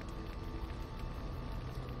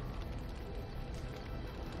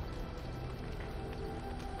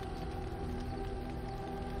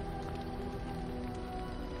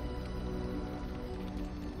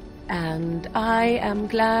 And I am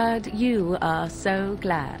glad you are so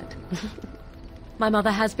glad. My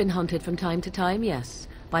mother has been hunted from time to time, yes,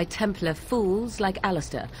 by Templar fools like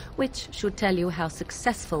Alistar, which should tell you how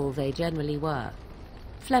successful they generally were.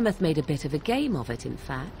 Flemeth made a bit of a game of it, in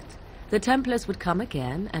fact. The Templars would come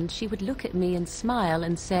again, and she would look at me and smile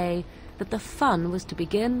and say that the fun was to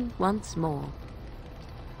begin once more.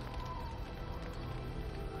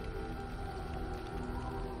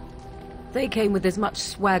 They came with as much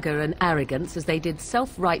swagger and arrogance as they did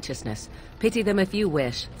self-righteousness. Pity them if you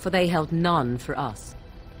wish, for they held none for us.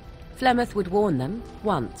 Flemeth would warn them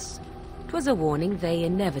once. 'Twas a warning they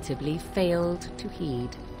inevitably failed to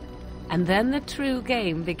heed. And then the true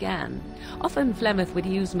game began. Often Flemeth would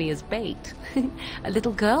use me as bait. A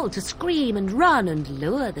little girl to scream and run and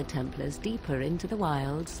lure the Templars deeper into the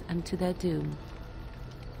wilds and to their doom.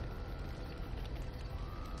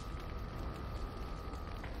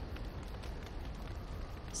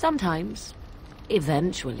 Sometimes.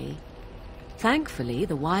 Eventually. Thankfully,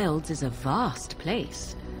 the wilds is a vast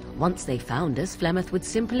place. Once they found us, Flemeth would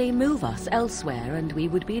simply move us elsewhere, and we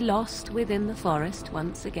would be lost within the forest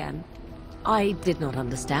once again. I did not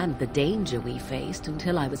understand the danger we faced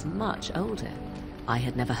until I was much older. I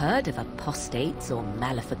had never heard of apostates or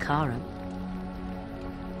maleficarum.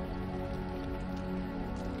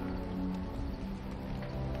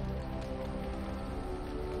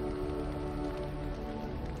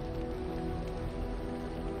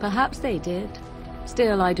 Perhaps they did.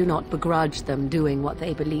 Still, I do not begrudge them doing what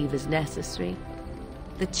they believe is necessary.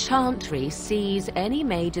 The Chantry sees any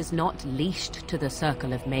mages not leashed to the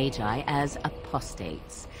Circle of Magi as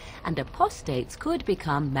apostates, and apostates could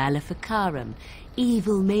become maleficarum,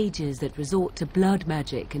 evil mages that resort to blood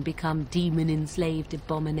magic and become demon-enslaved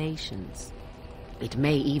abominations. It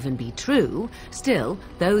may even be true. Still,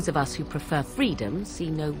 those of us who prefer freedom see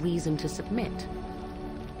no reason to submit.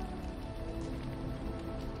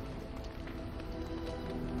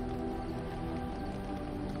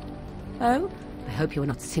 Oh, I hope you are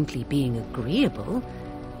not simply being agreeable.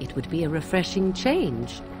 It would be a refreshing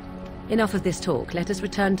change. Enough of this talk. Let us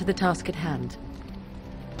return to the task at hand.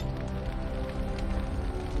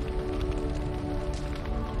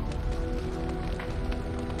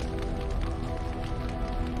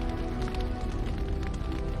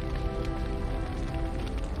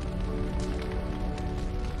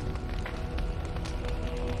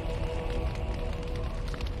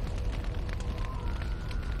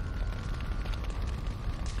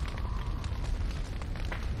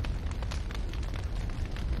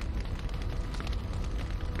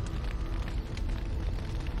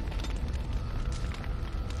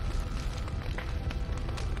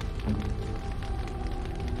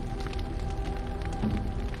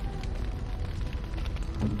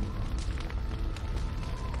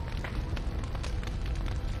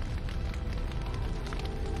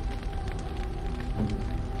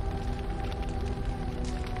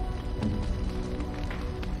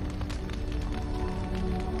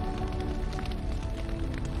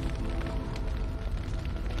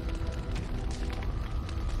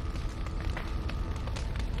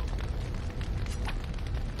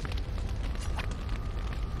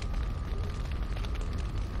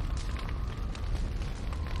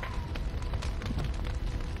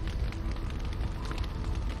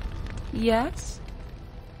 Yes?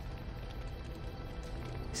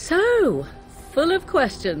 So, full of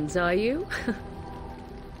questions, are you?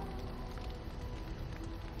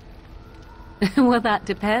 Well, that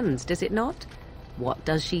depends, does it not? What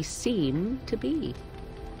does she seem to be?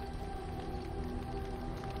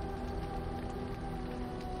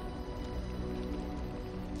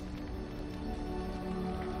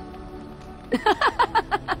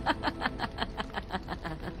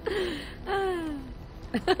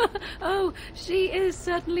 Oh, she is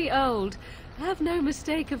certainly old. Have no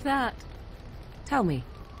mistake of that. Tell me,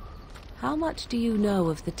 how much do you know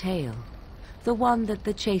of the tale? The one that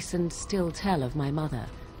the chastened still tell of my mother,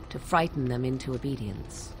 to frighten them into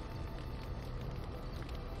obedience.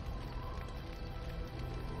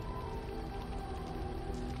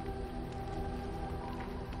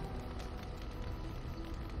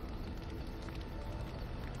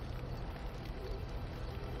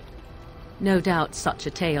 No doubt such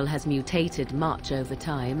a tale has mutated much over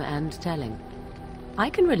time and telling. I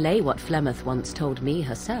can relay what Flemeth once told me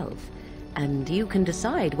herself, and you can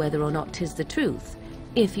decide whether or not 'tis the truth,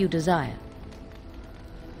 if you desire.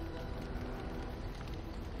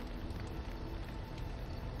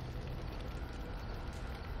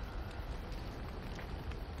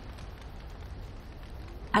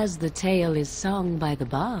 As the tale is sung by the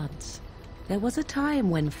bards, there was a time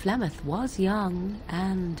when Flemeth was young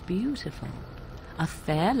and beautiful, a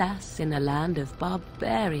fair lass in a land of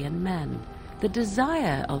barbarian men, the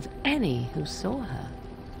desire of any who saw her.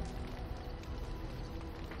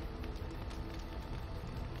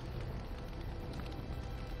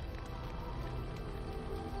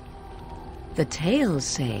 The tales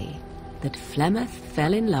say that Flemeth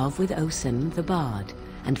fell in love with Osen the bard,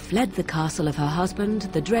 and fled the castle of her husband,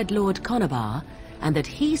 the dread Lord Conobar, and that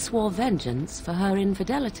he swore vengeance for her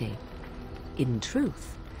infidelity. In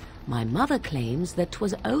truth, my mother claims that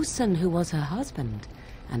 'twas Osen who was her husband,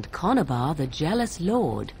 and Conobar the jealous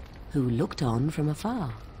lord who looked on from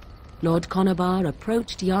afar. Lord Conobar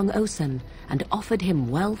approached young Osen and offered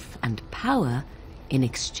him wealth and power in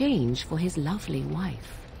exchange for his lovely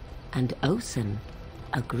wife, and Osen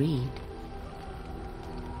agreed.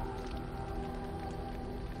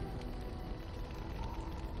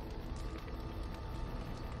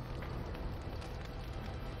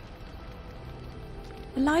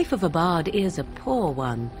 The life of a bard is a poor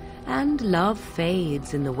one, and love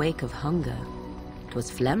fades in the wake of hunger.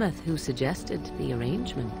 'Twas Flemeth who suggested the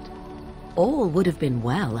arrangement. All would have been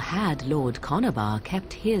well had Lord Conobar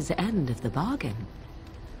kept his end of the bargain.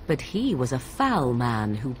 But he was a foul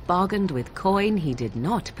man who bargained with coin he did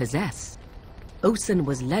not possess. Osen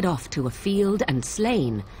was led off to a field and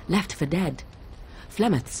slain, left for dead.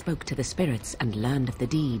 Flemeth spoke to the spirits and learned of the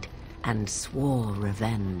deed, and swore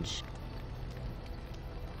revenge.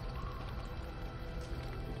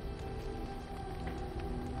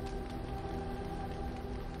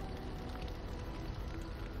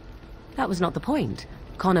 That was not the point.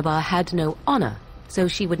 Conobar had no honor, so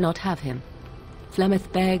she would not have him.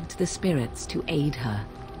 Flemeth begged the spirits to aid her,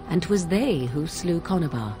 and 'twas they who slew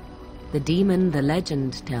Conobar. The demon the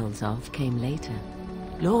legend tells of came later.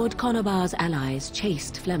 Lord Conobar's allies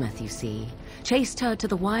chased Flemeth, you see, chased her to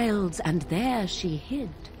the wilds, and there she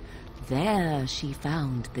hid. There she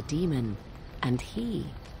found the demon, and he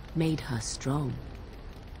made her strong.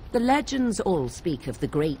 The legends all speak of the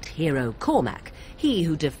great hero Cormac, he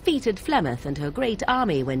who defeated Flemeth and her great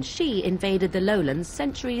army when she invaded the lowlands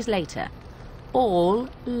centuries later. All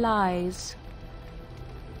lies.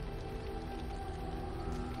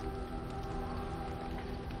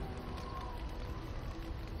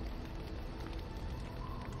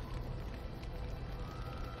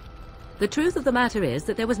 The truth of the matter is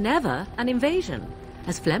that there was never an invasion.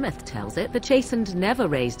 As Flemeth tells it, the Chastened never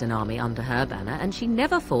raised an army under her banner, and she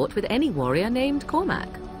never fought with any warrior named Cormac.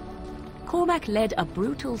 Cormac led a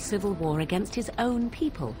brutal civil war against his own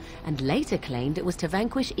people, and later claimed it was to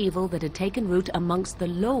vanquish evil that had taken root amongst the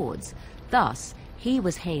lords. Thus, he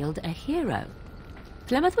was hailed a hero.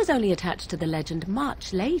 Flemeth was only attached to the legend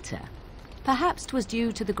much later. Perhaps 'twas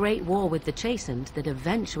due to the great war with the Chastened that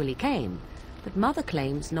eventually came, but Mother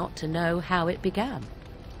claims not to know how it began.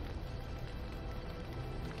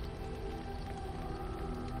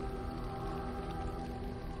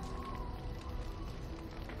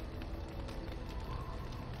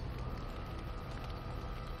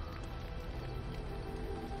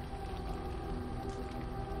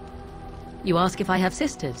 You ask if I have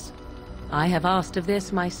sisters. I have asked of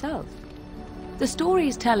this myself. The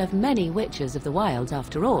stories tell of many witches of the wilds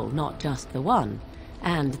after all, not just the one,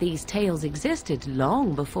 and these tales existed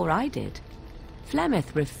long before I did.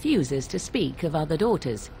 Flemeth refuses to speak of other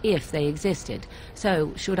daughters, if they existed.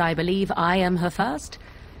 So, should I believe I am her first?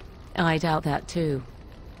 I doubt that too.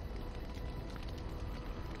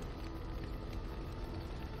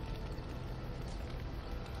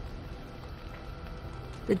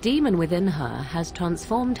 The demon within her has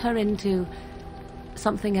transformed her into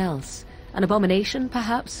something else. An abomination,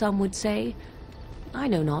 perhaps some would say. I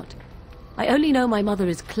know not. I only know my mother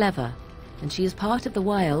is clever, and she is part of the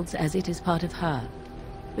wilds as it is part of her.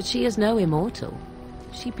 But she is no immortal.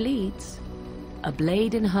 She bleeds. A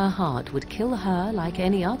blade in her heart would kill her like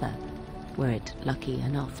any other, were it lucky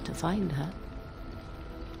enough to find her.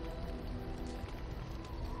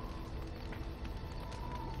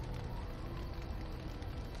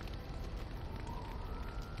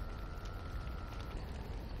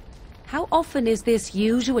 How often is this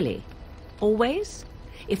usually? Always?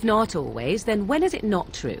 If not always, then when is it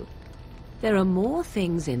not true? There are more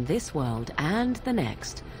things in this world and the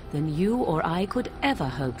next than you or I could ever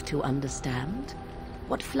hope to understand.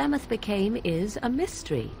 What Flemeth became is a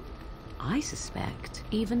mystery, I suspect,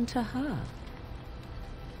 even to her.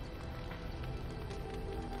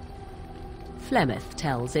 Flemeth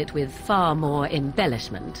tells it with far more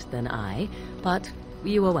embellishment than I, but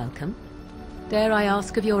you are welcome. Dare I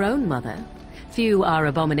ask of your own mother? Few are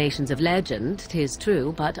abominations of legend, 'tis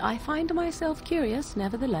true, but I find myself curious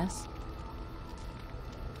nevertheless.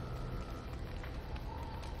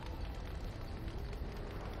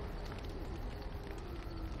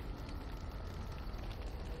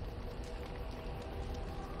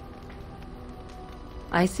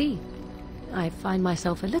 I see. I find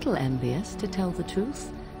myself a little envious, to tell the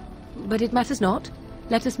truth. But it matters not.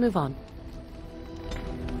 Let us move on.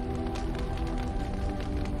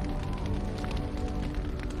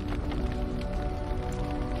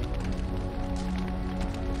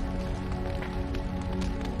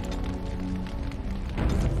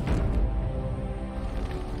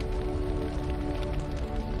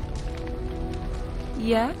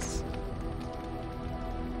 Yes?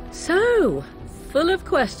 So, full of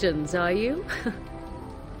questions, are you?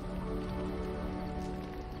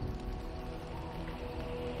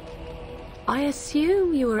 I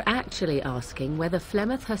assume you were actually asking whether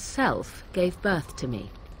Flemeth herself gave birth to me.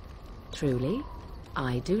 Truly,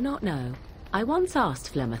 I do not know. I once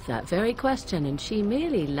asked Flemeth that very question, and she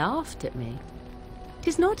merely laughed at me.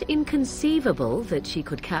 'Tis not inconceivable that she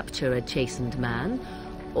could capture a chastened man,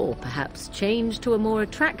 or perhaps change to a more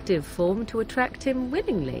attractive form to attract him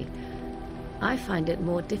willingly. I find it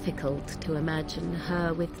more difficult to imagine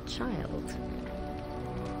her with child.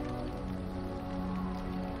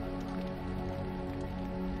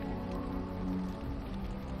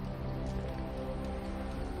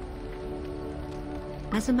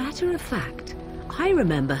 As a matter of fact, I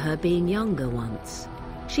remember her being younger once.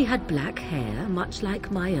 She had black hair, much like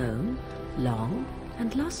my own, long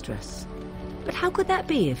and lustrous. But how could that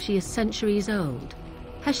be if she is centuries old?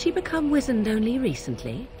 Has she become wizened only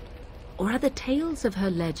recently? Or are the tales of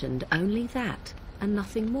her legend only that, and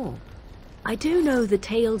nothing more? I do know the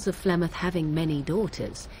tales of Flemeth having many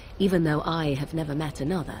daughters, even though I have never met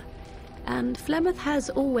another. And Flemeth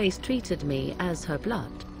has always treated me as her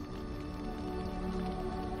blood.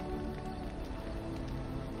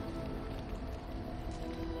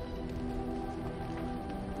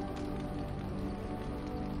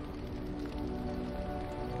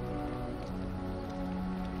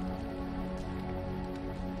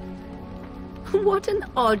 What an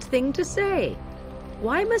odd thing to say.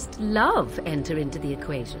 Why must love enter into the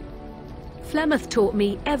equation? Flemeth taught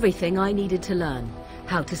me everything I needed to learn.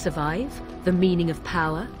 How to survive, the meaning of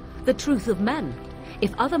power, the truth of men.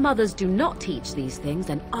 If other mothers do not teach these things,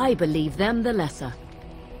 then I believe them the lesser.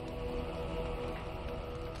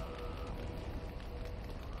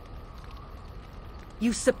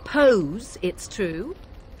 You suppose it's true?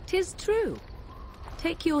 'Tis true.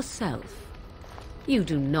 Take yourself. You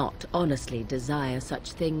do not honestly desire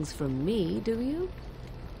such things from me, do you?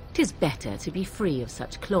 'Tis better to be free of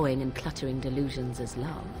such cloying and cluttering delusions as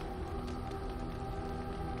love.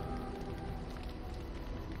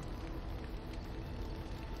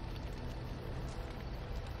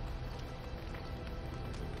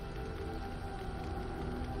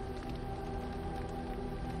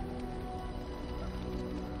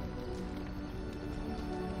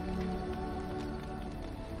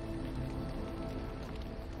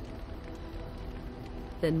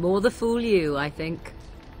 Then more the fool you, I think.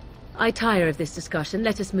 I tire of this discussion.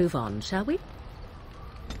 Let us move on, shall we?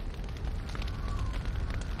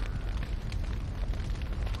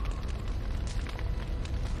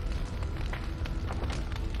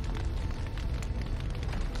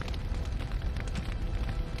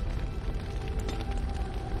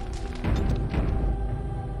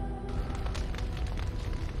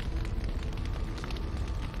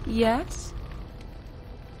 Yes?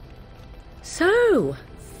 So,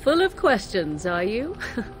 full of questions, are you?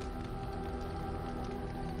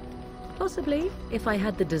 Possibly, if I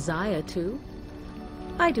had the desire to.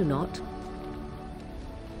 I do not.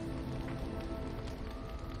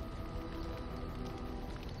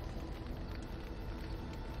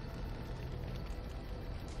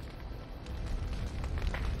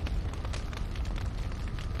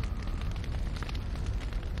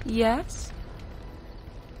 Yes?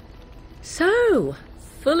 So,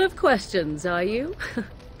 full of questions, are you?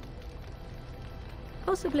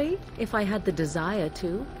 Possibly, if I had the desire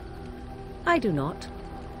to. I do not.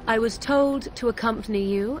 I was told to accompany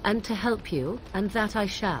you and to help you, and that I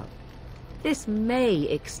shall. This may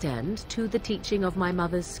extend to the teaching of my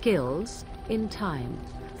mother's skills in time.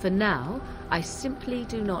 For now, I simply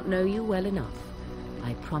do not know you well enough.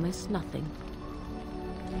 I promise nothing.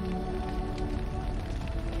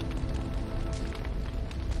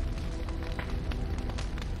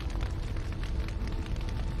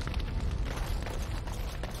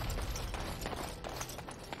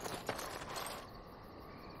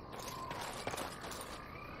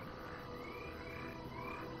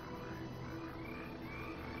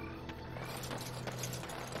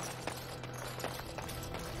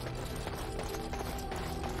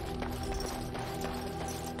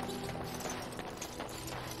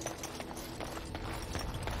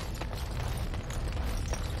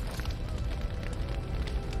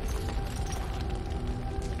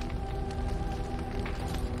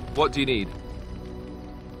 What do you need?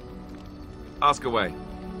 Ask away.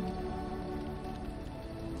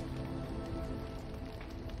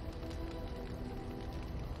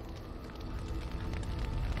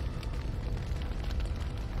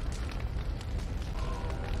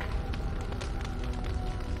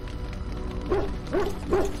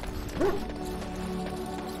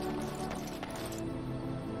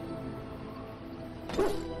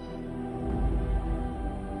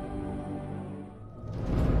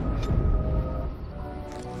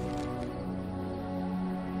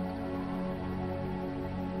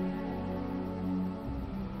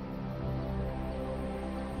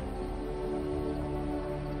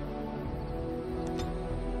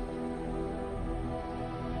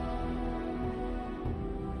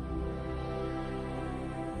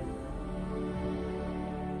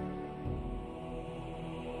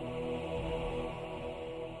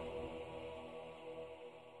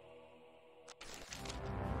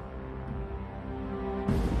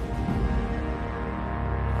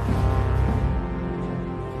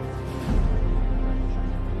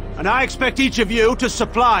 And I expect each of you to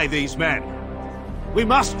supply these men. We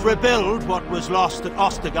must rebuild what was lost at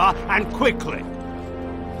Ostagar, and quickly.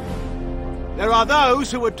 There are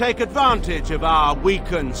those who would take advantage of our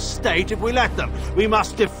weakened state if we let them. We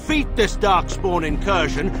must defeat this Darkspawn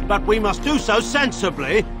incursion, but we must do so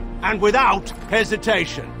sensibly and without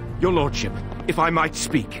hesitation. Your Lordship, if I might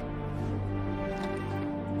speak.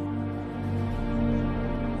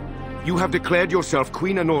 You have declared yourself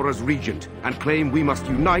Queen Anora's regent, and claim we must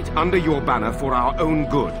unite under your banner for our own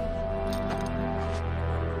good.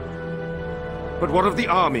 But what of the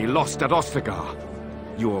army lost at Ostagar?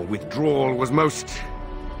 Your withdrawal was most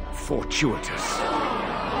fortuitous.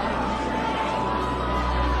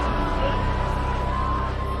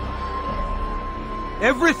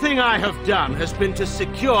 Everything I have done has been to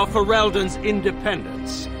secure Ferelden's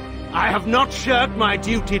independence. I have not shirked my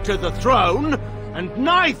duty to the throne, and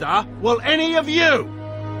neither will any of you!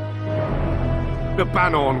 The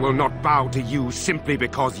Banorn will not bow to you simply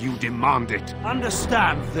because you demand it.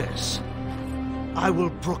 Understand this. I will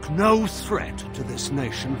brook no threat to this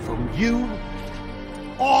nation from you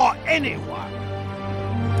or anyone.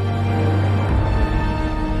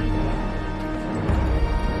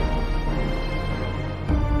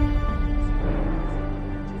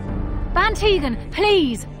 Bantegan,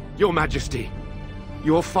 please! Your Majesty,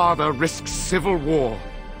 your father risks civil war.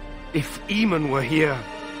 If Eamon were here...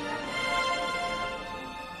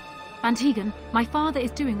 Bantegan, my father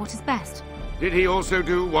is doing what is best. Did he also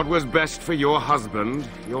do what was best for your husband,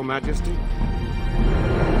 Your Majesty?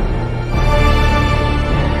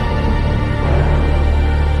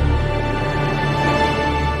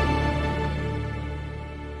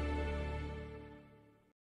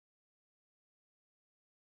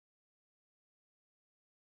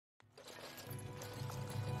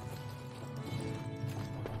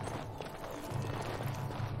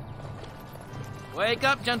 Wake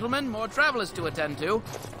up, gentlemen. More travelers to attend to.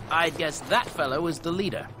 I'd guess that fellow is the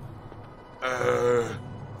leader.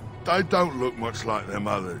 They don't look much like them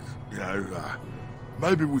others, you know.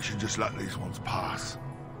 Maybe we should just let these ones pass.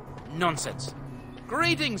 Nonsense.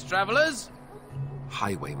 Greetings, travelers.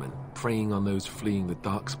 Highwaymen, preying on those fleeing the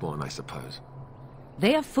Darkspawn, I suppose.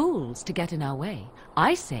 They are fools to get in our way.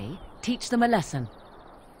 I say, teach them a lesson.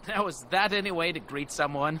 Now, is that any way to greet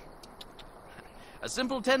someone? A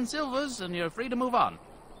simple 10 silvers, and you're free to move on.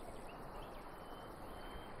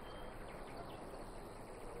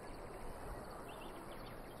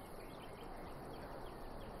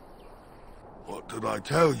 What did I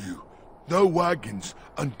tell you? No wagons,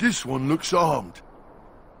 and this one looks armed.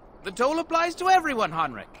 The toll applies to everyone,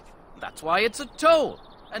 Henrik. That's why it's a toll,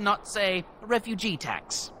 and not, say, a refugee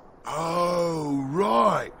tax. Oh,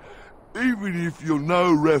 right. Even if you're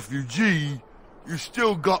no refugee, you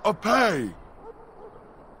still gotta pay.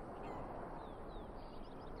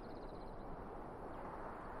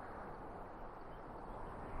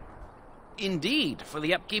 Indeed, for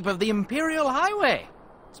the upkeep of the Imperial Highway.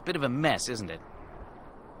 It's a bit of a mess, isn't it?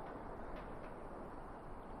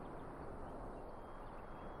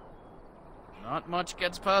 Not much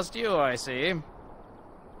gets past you, I see.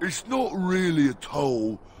 It's not really a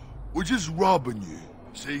toll. We're just robbing you,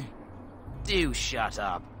 see? Do shut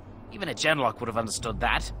up. Even a genlock would have understood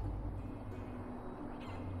that.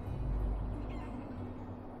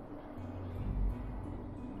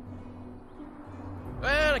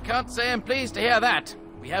 Well, I can't say I'm pleased to hear that.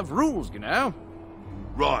 We have rules, you know.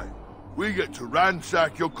 Right. We get to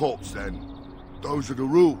ransack your corpse then. Those are the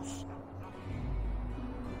rules.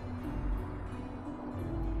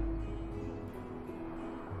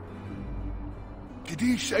 Did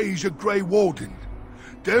he say he's a Grey Warden?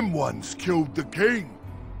 Them ones killed the king.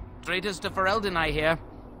 Traitors to Ferelden, I hear.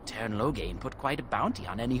 Tern Loghain put quite a bounty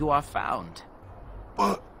on any who are found.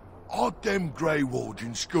 But aren't them Grey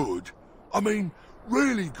Wardens good? I mean,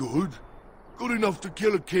 really good? Good enough to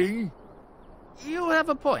kill a king? You have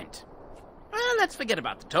a point. Well, let's forget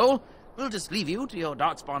about the toll. We'll just leave you to your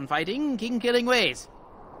darkspawn fighting, king-killing ways.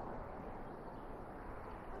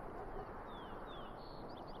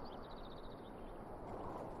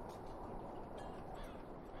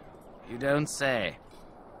 You don't say.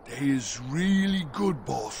 They is really good,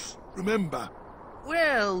 boss. Remember?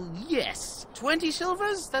 Well, yes. 20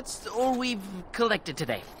 silvers? That's all we've collected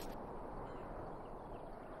today.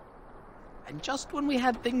 And just when we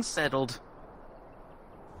had things settled.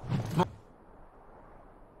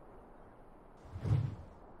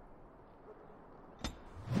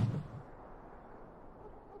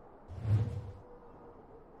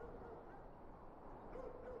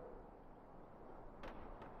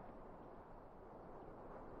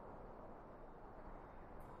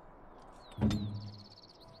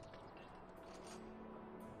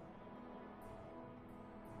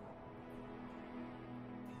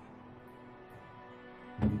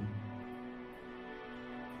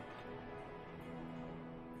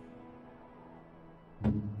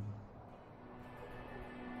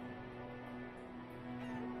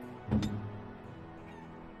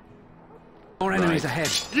 More enemies ahead.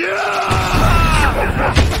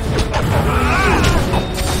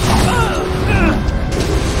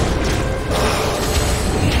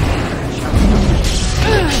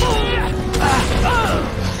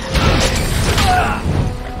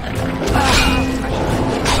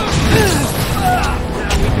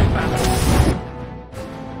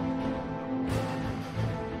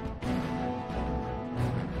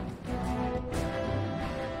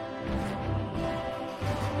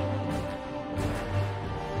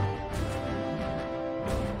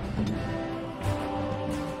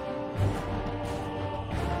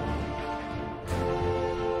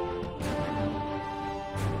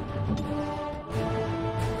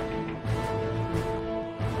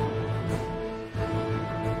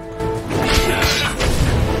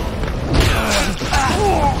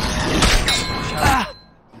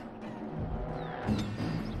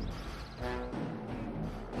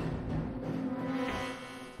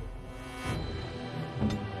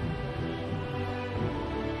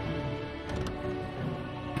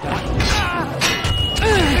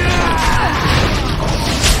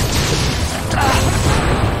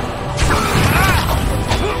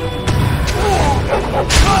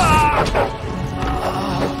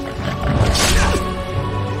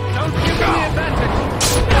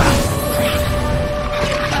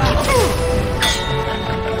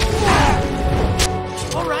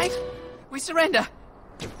 Surrender.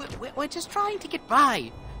 We're just trying to get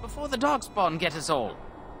by before the darkspawn get us all.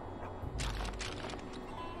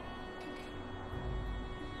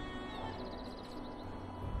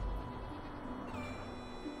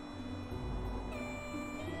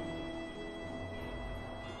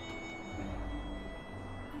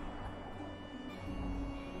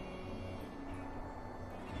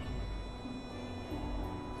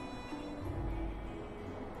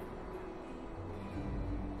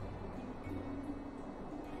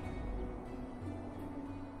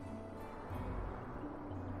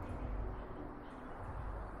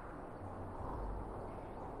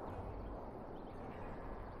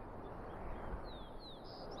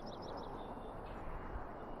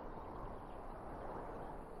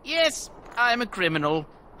 Yes, I'm a criminal.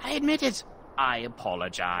 I admit it. I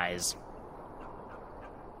apologize.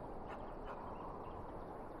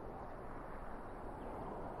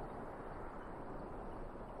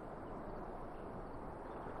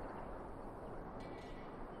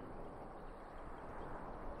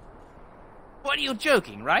 What, are you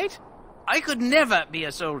joking, right? I could never be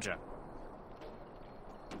a soldier.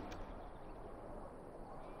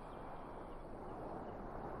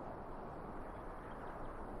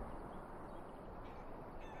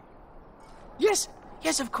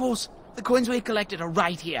 Yes, of course. The coins we collected are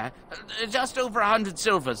right here. Just over 100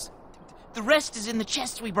 silvers. The rest is in the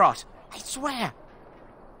chests we brought. I swear.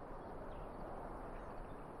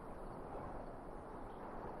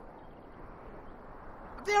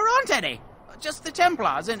 There aren't any. Just the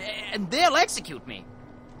Templars, and they'll execute me.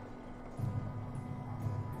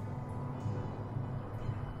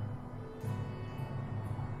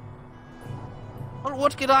 Well,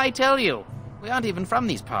 what could I tell you? We aren't even from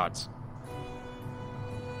these parts.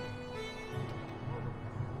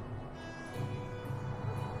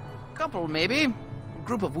 Couple, maybe. A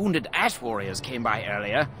group of wounded ash warriors came by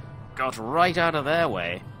earlier. Got right out of their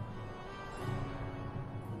way.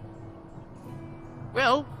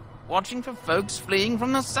 Well, watching for folks fleeing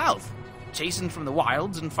from the south. Chasing from the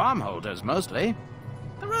wilds and farmholders, mostly.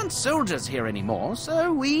 There aren't soldiers here anymore,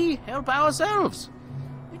 so we help ourselves.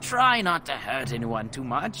 We try not to hurt anyone too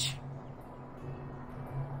much.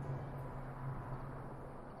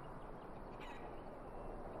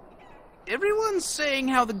 Everyone's saying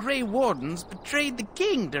how the Grey Wardens betrayed the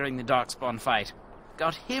king during the Darkspawn fight.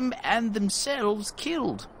 Got him and themselves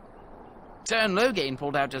killed. Tern Loghain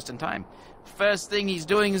pulled out just in time. First thing he's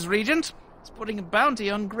doing as regent is putting a bounty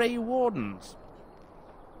on Grey Wardens.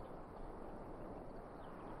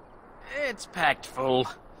 It's packed full.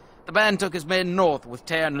 The band took his men north with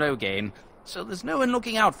Tern Loghain, so there's no one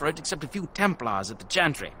looking out for it except a few Templars at the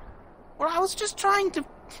Chantry. Well, I was just trying to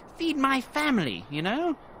feed my family, you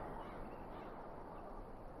know?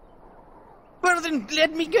 Well, then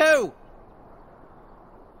let me go!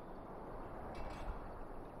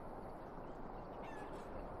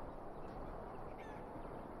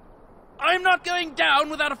 I'm not going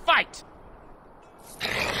down without a fight!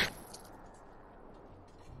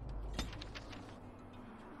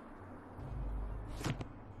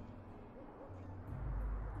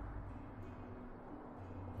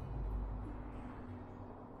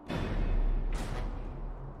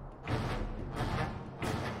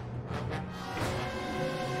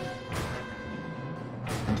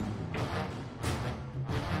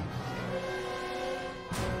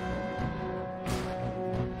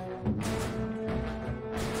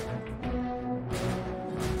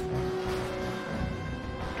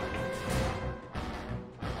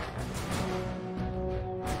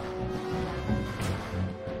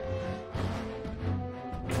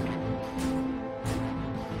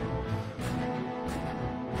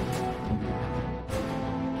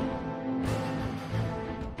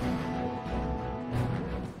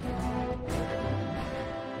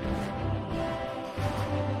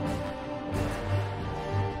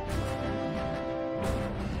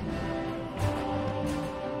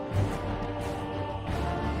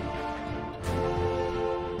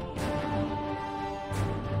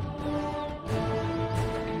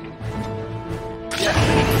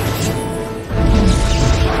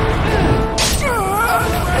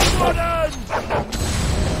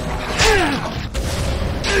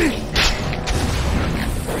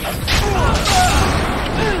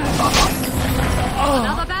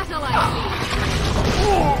 Another battle, I see.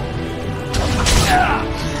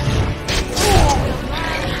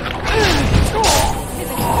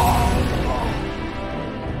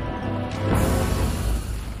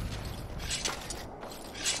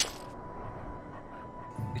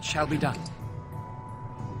 It shall be done.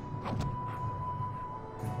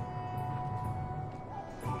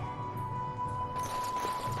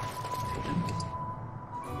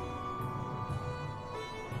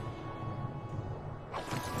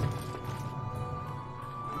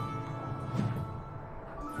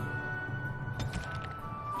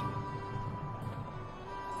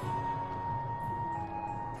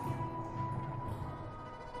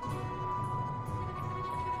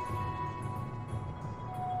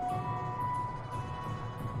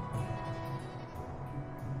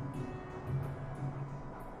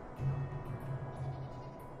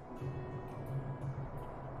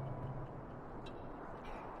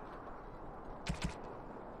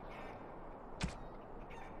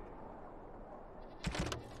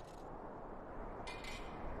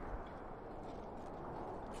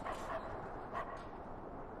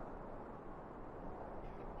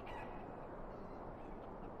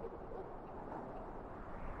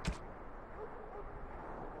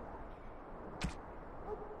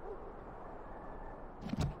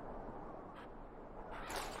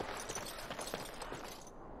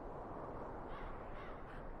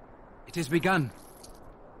 It has begun.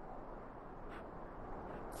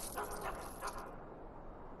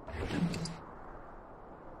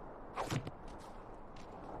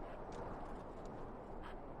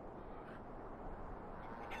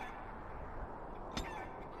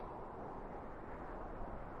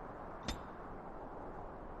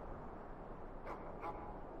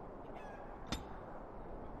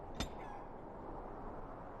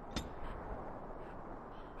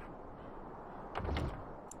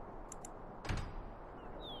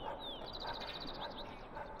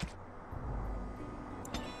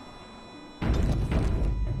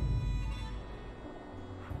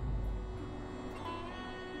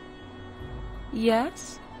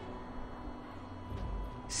 Yes?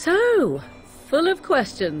 So, full of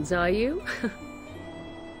questions, are you?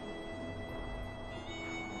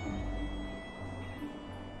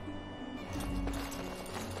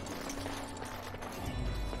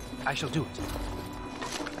 I shall do it.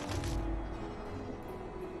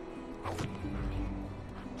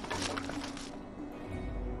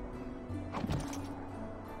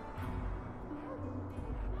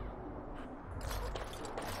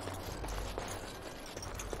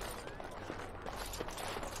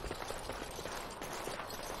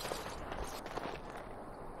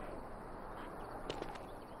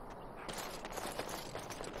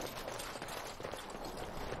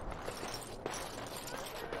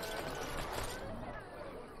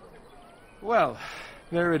 Well,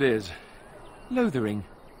 there it is. Lothering.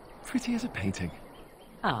 Pretty as a painting.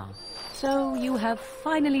 Ah, so you have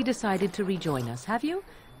finally decided to rejoin us, have you?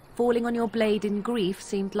 Falling on your blade in grief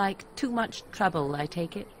seemed like too much trouble, I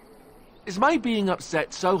take it. Is my being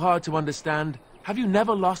upset so hard to understand? Have you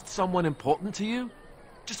never lost someone important to you?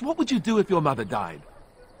 Just what would you do if your mother died?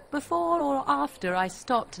 Before or after I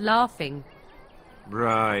stopped laughing?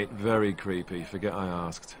 Right, very creepy. Forget I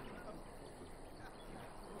asked.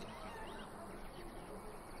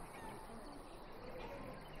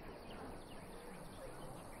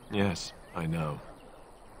 Yes, I know.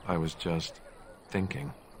 I was just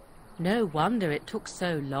thinking. No wonder it took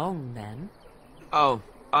so long, then. Oh,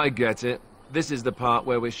 I get it. This is the part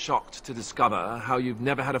where we're shocked to discover how you've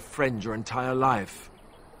never had a friend your entire life.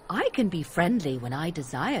 I can be friendly when I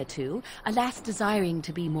desire to. Alas, desiring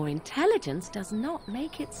to be more intelligent does not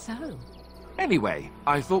make it so. Anyway,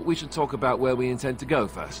 I thought we should talk about where we intend to go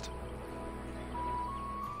first.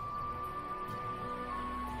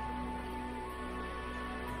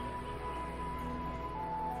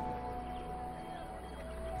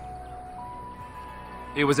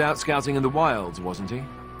 He was out scouting in the wilds, wasn't he?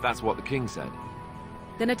 That's what the king said.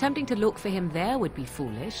 Then attempting to look for him there would be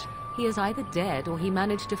foolish. He is either dead or he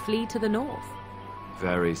managed to flee to the north.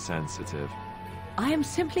 Very sensitive. I am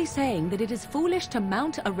simply saying that it is foolish to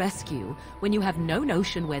mount a rescue when you have no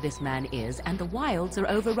notion where this man is and the wilds are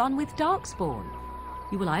overrun with darkspawn.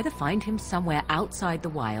 You will either find him somewhere outside the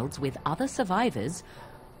wilds with other survivors,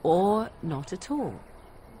 or not at all.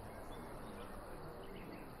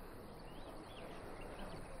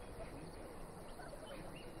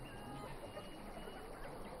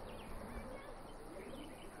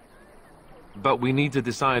 But we need to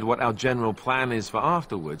decide what our general plan is for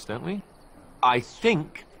afterwards, don't we? I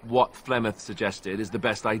think what Flemeth suggested is the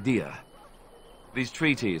best idea. These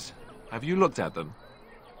treaties, have you looked at them?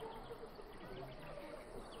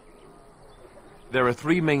 There are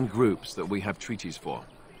three main groups that we have treaties for.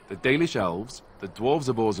 The Dalish Elves, the Dwarves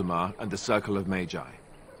of Orzammar, and the Circle of Magi.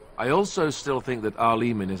 I also still think that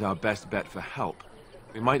Arleman is our best bet for help.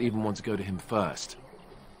 We might even want to go to him first.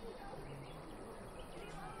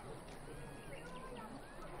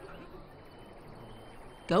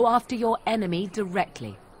 Go after your enemy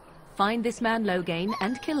directly. Find this man Lothering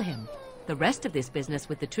and kill him. The rest of this business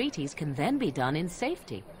with the treaties can then be done in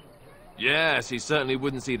safety. Yes, he certainly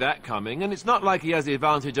wouldn't see that coming, and it's not like he has the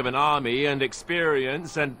advantage of an army and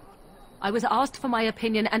experience and... I was asked for my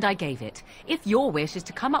opinion and I gave it. If your wish is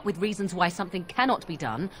to come up with reasons why something cannot be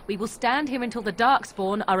done, we will stand here until the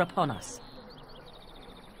Darkspawn are upon us.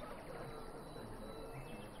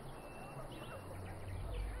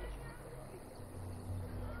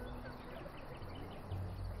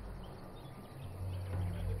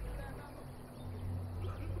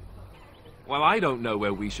 Well, I don't know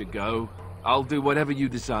where we should go. I'll do whatever you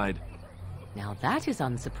decide. Now that is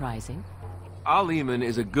unsurprising. Arleman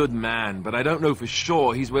is a good man, but I don't know for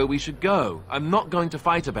sure he's where we should go. I'm not going to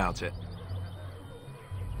fight about it.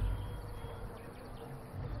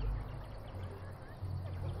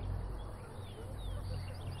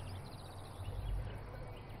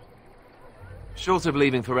 Short of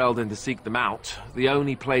leaving Ferelden to seek them out, the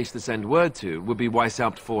only place to send word to would be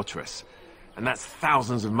Weishaupt Fortress. And that's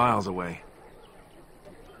thousands of miles away.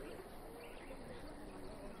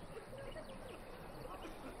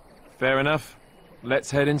 Fair enough. Let's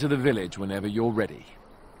head into the village whenever you're ready.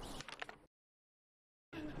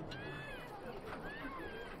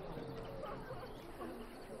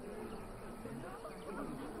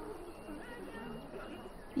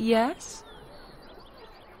 Yes?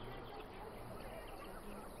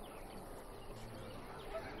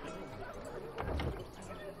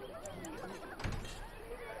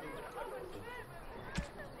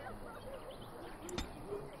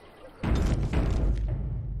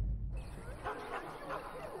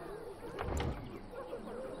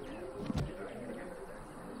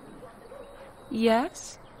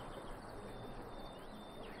 Yes?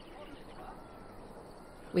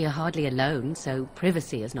 We are hardly alone, so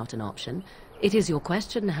privacy is not an option. It is your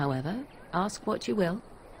question, however. Ask what you will.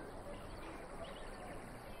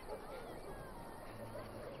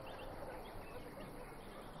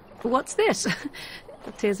 What's this?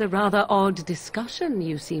 'Tis a rather odd discussion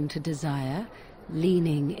you seem to desire,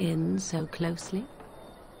 leaning in so closely.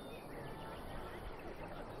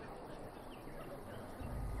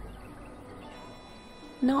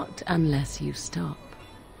 Not unless you stop.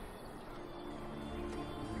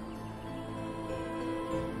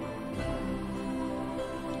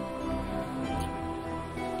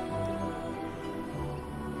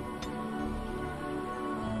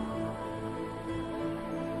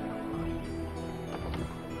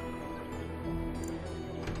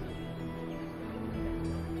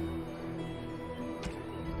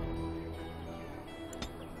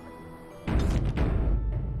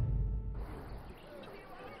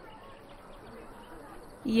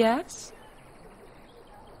 Yes?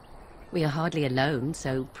 We are hardly alone,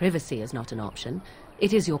 so privacy is not an option.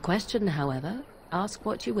 It is your question, however. Ask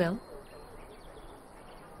what you will.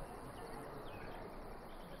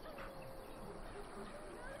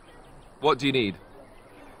 What do you need?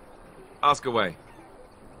 Ask away.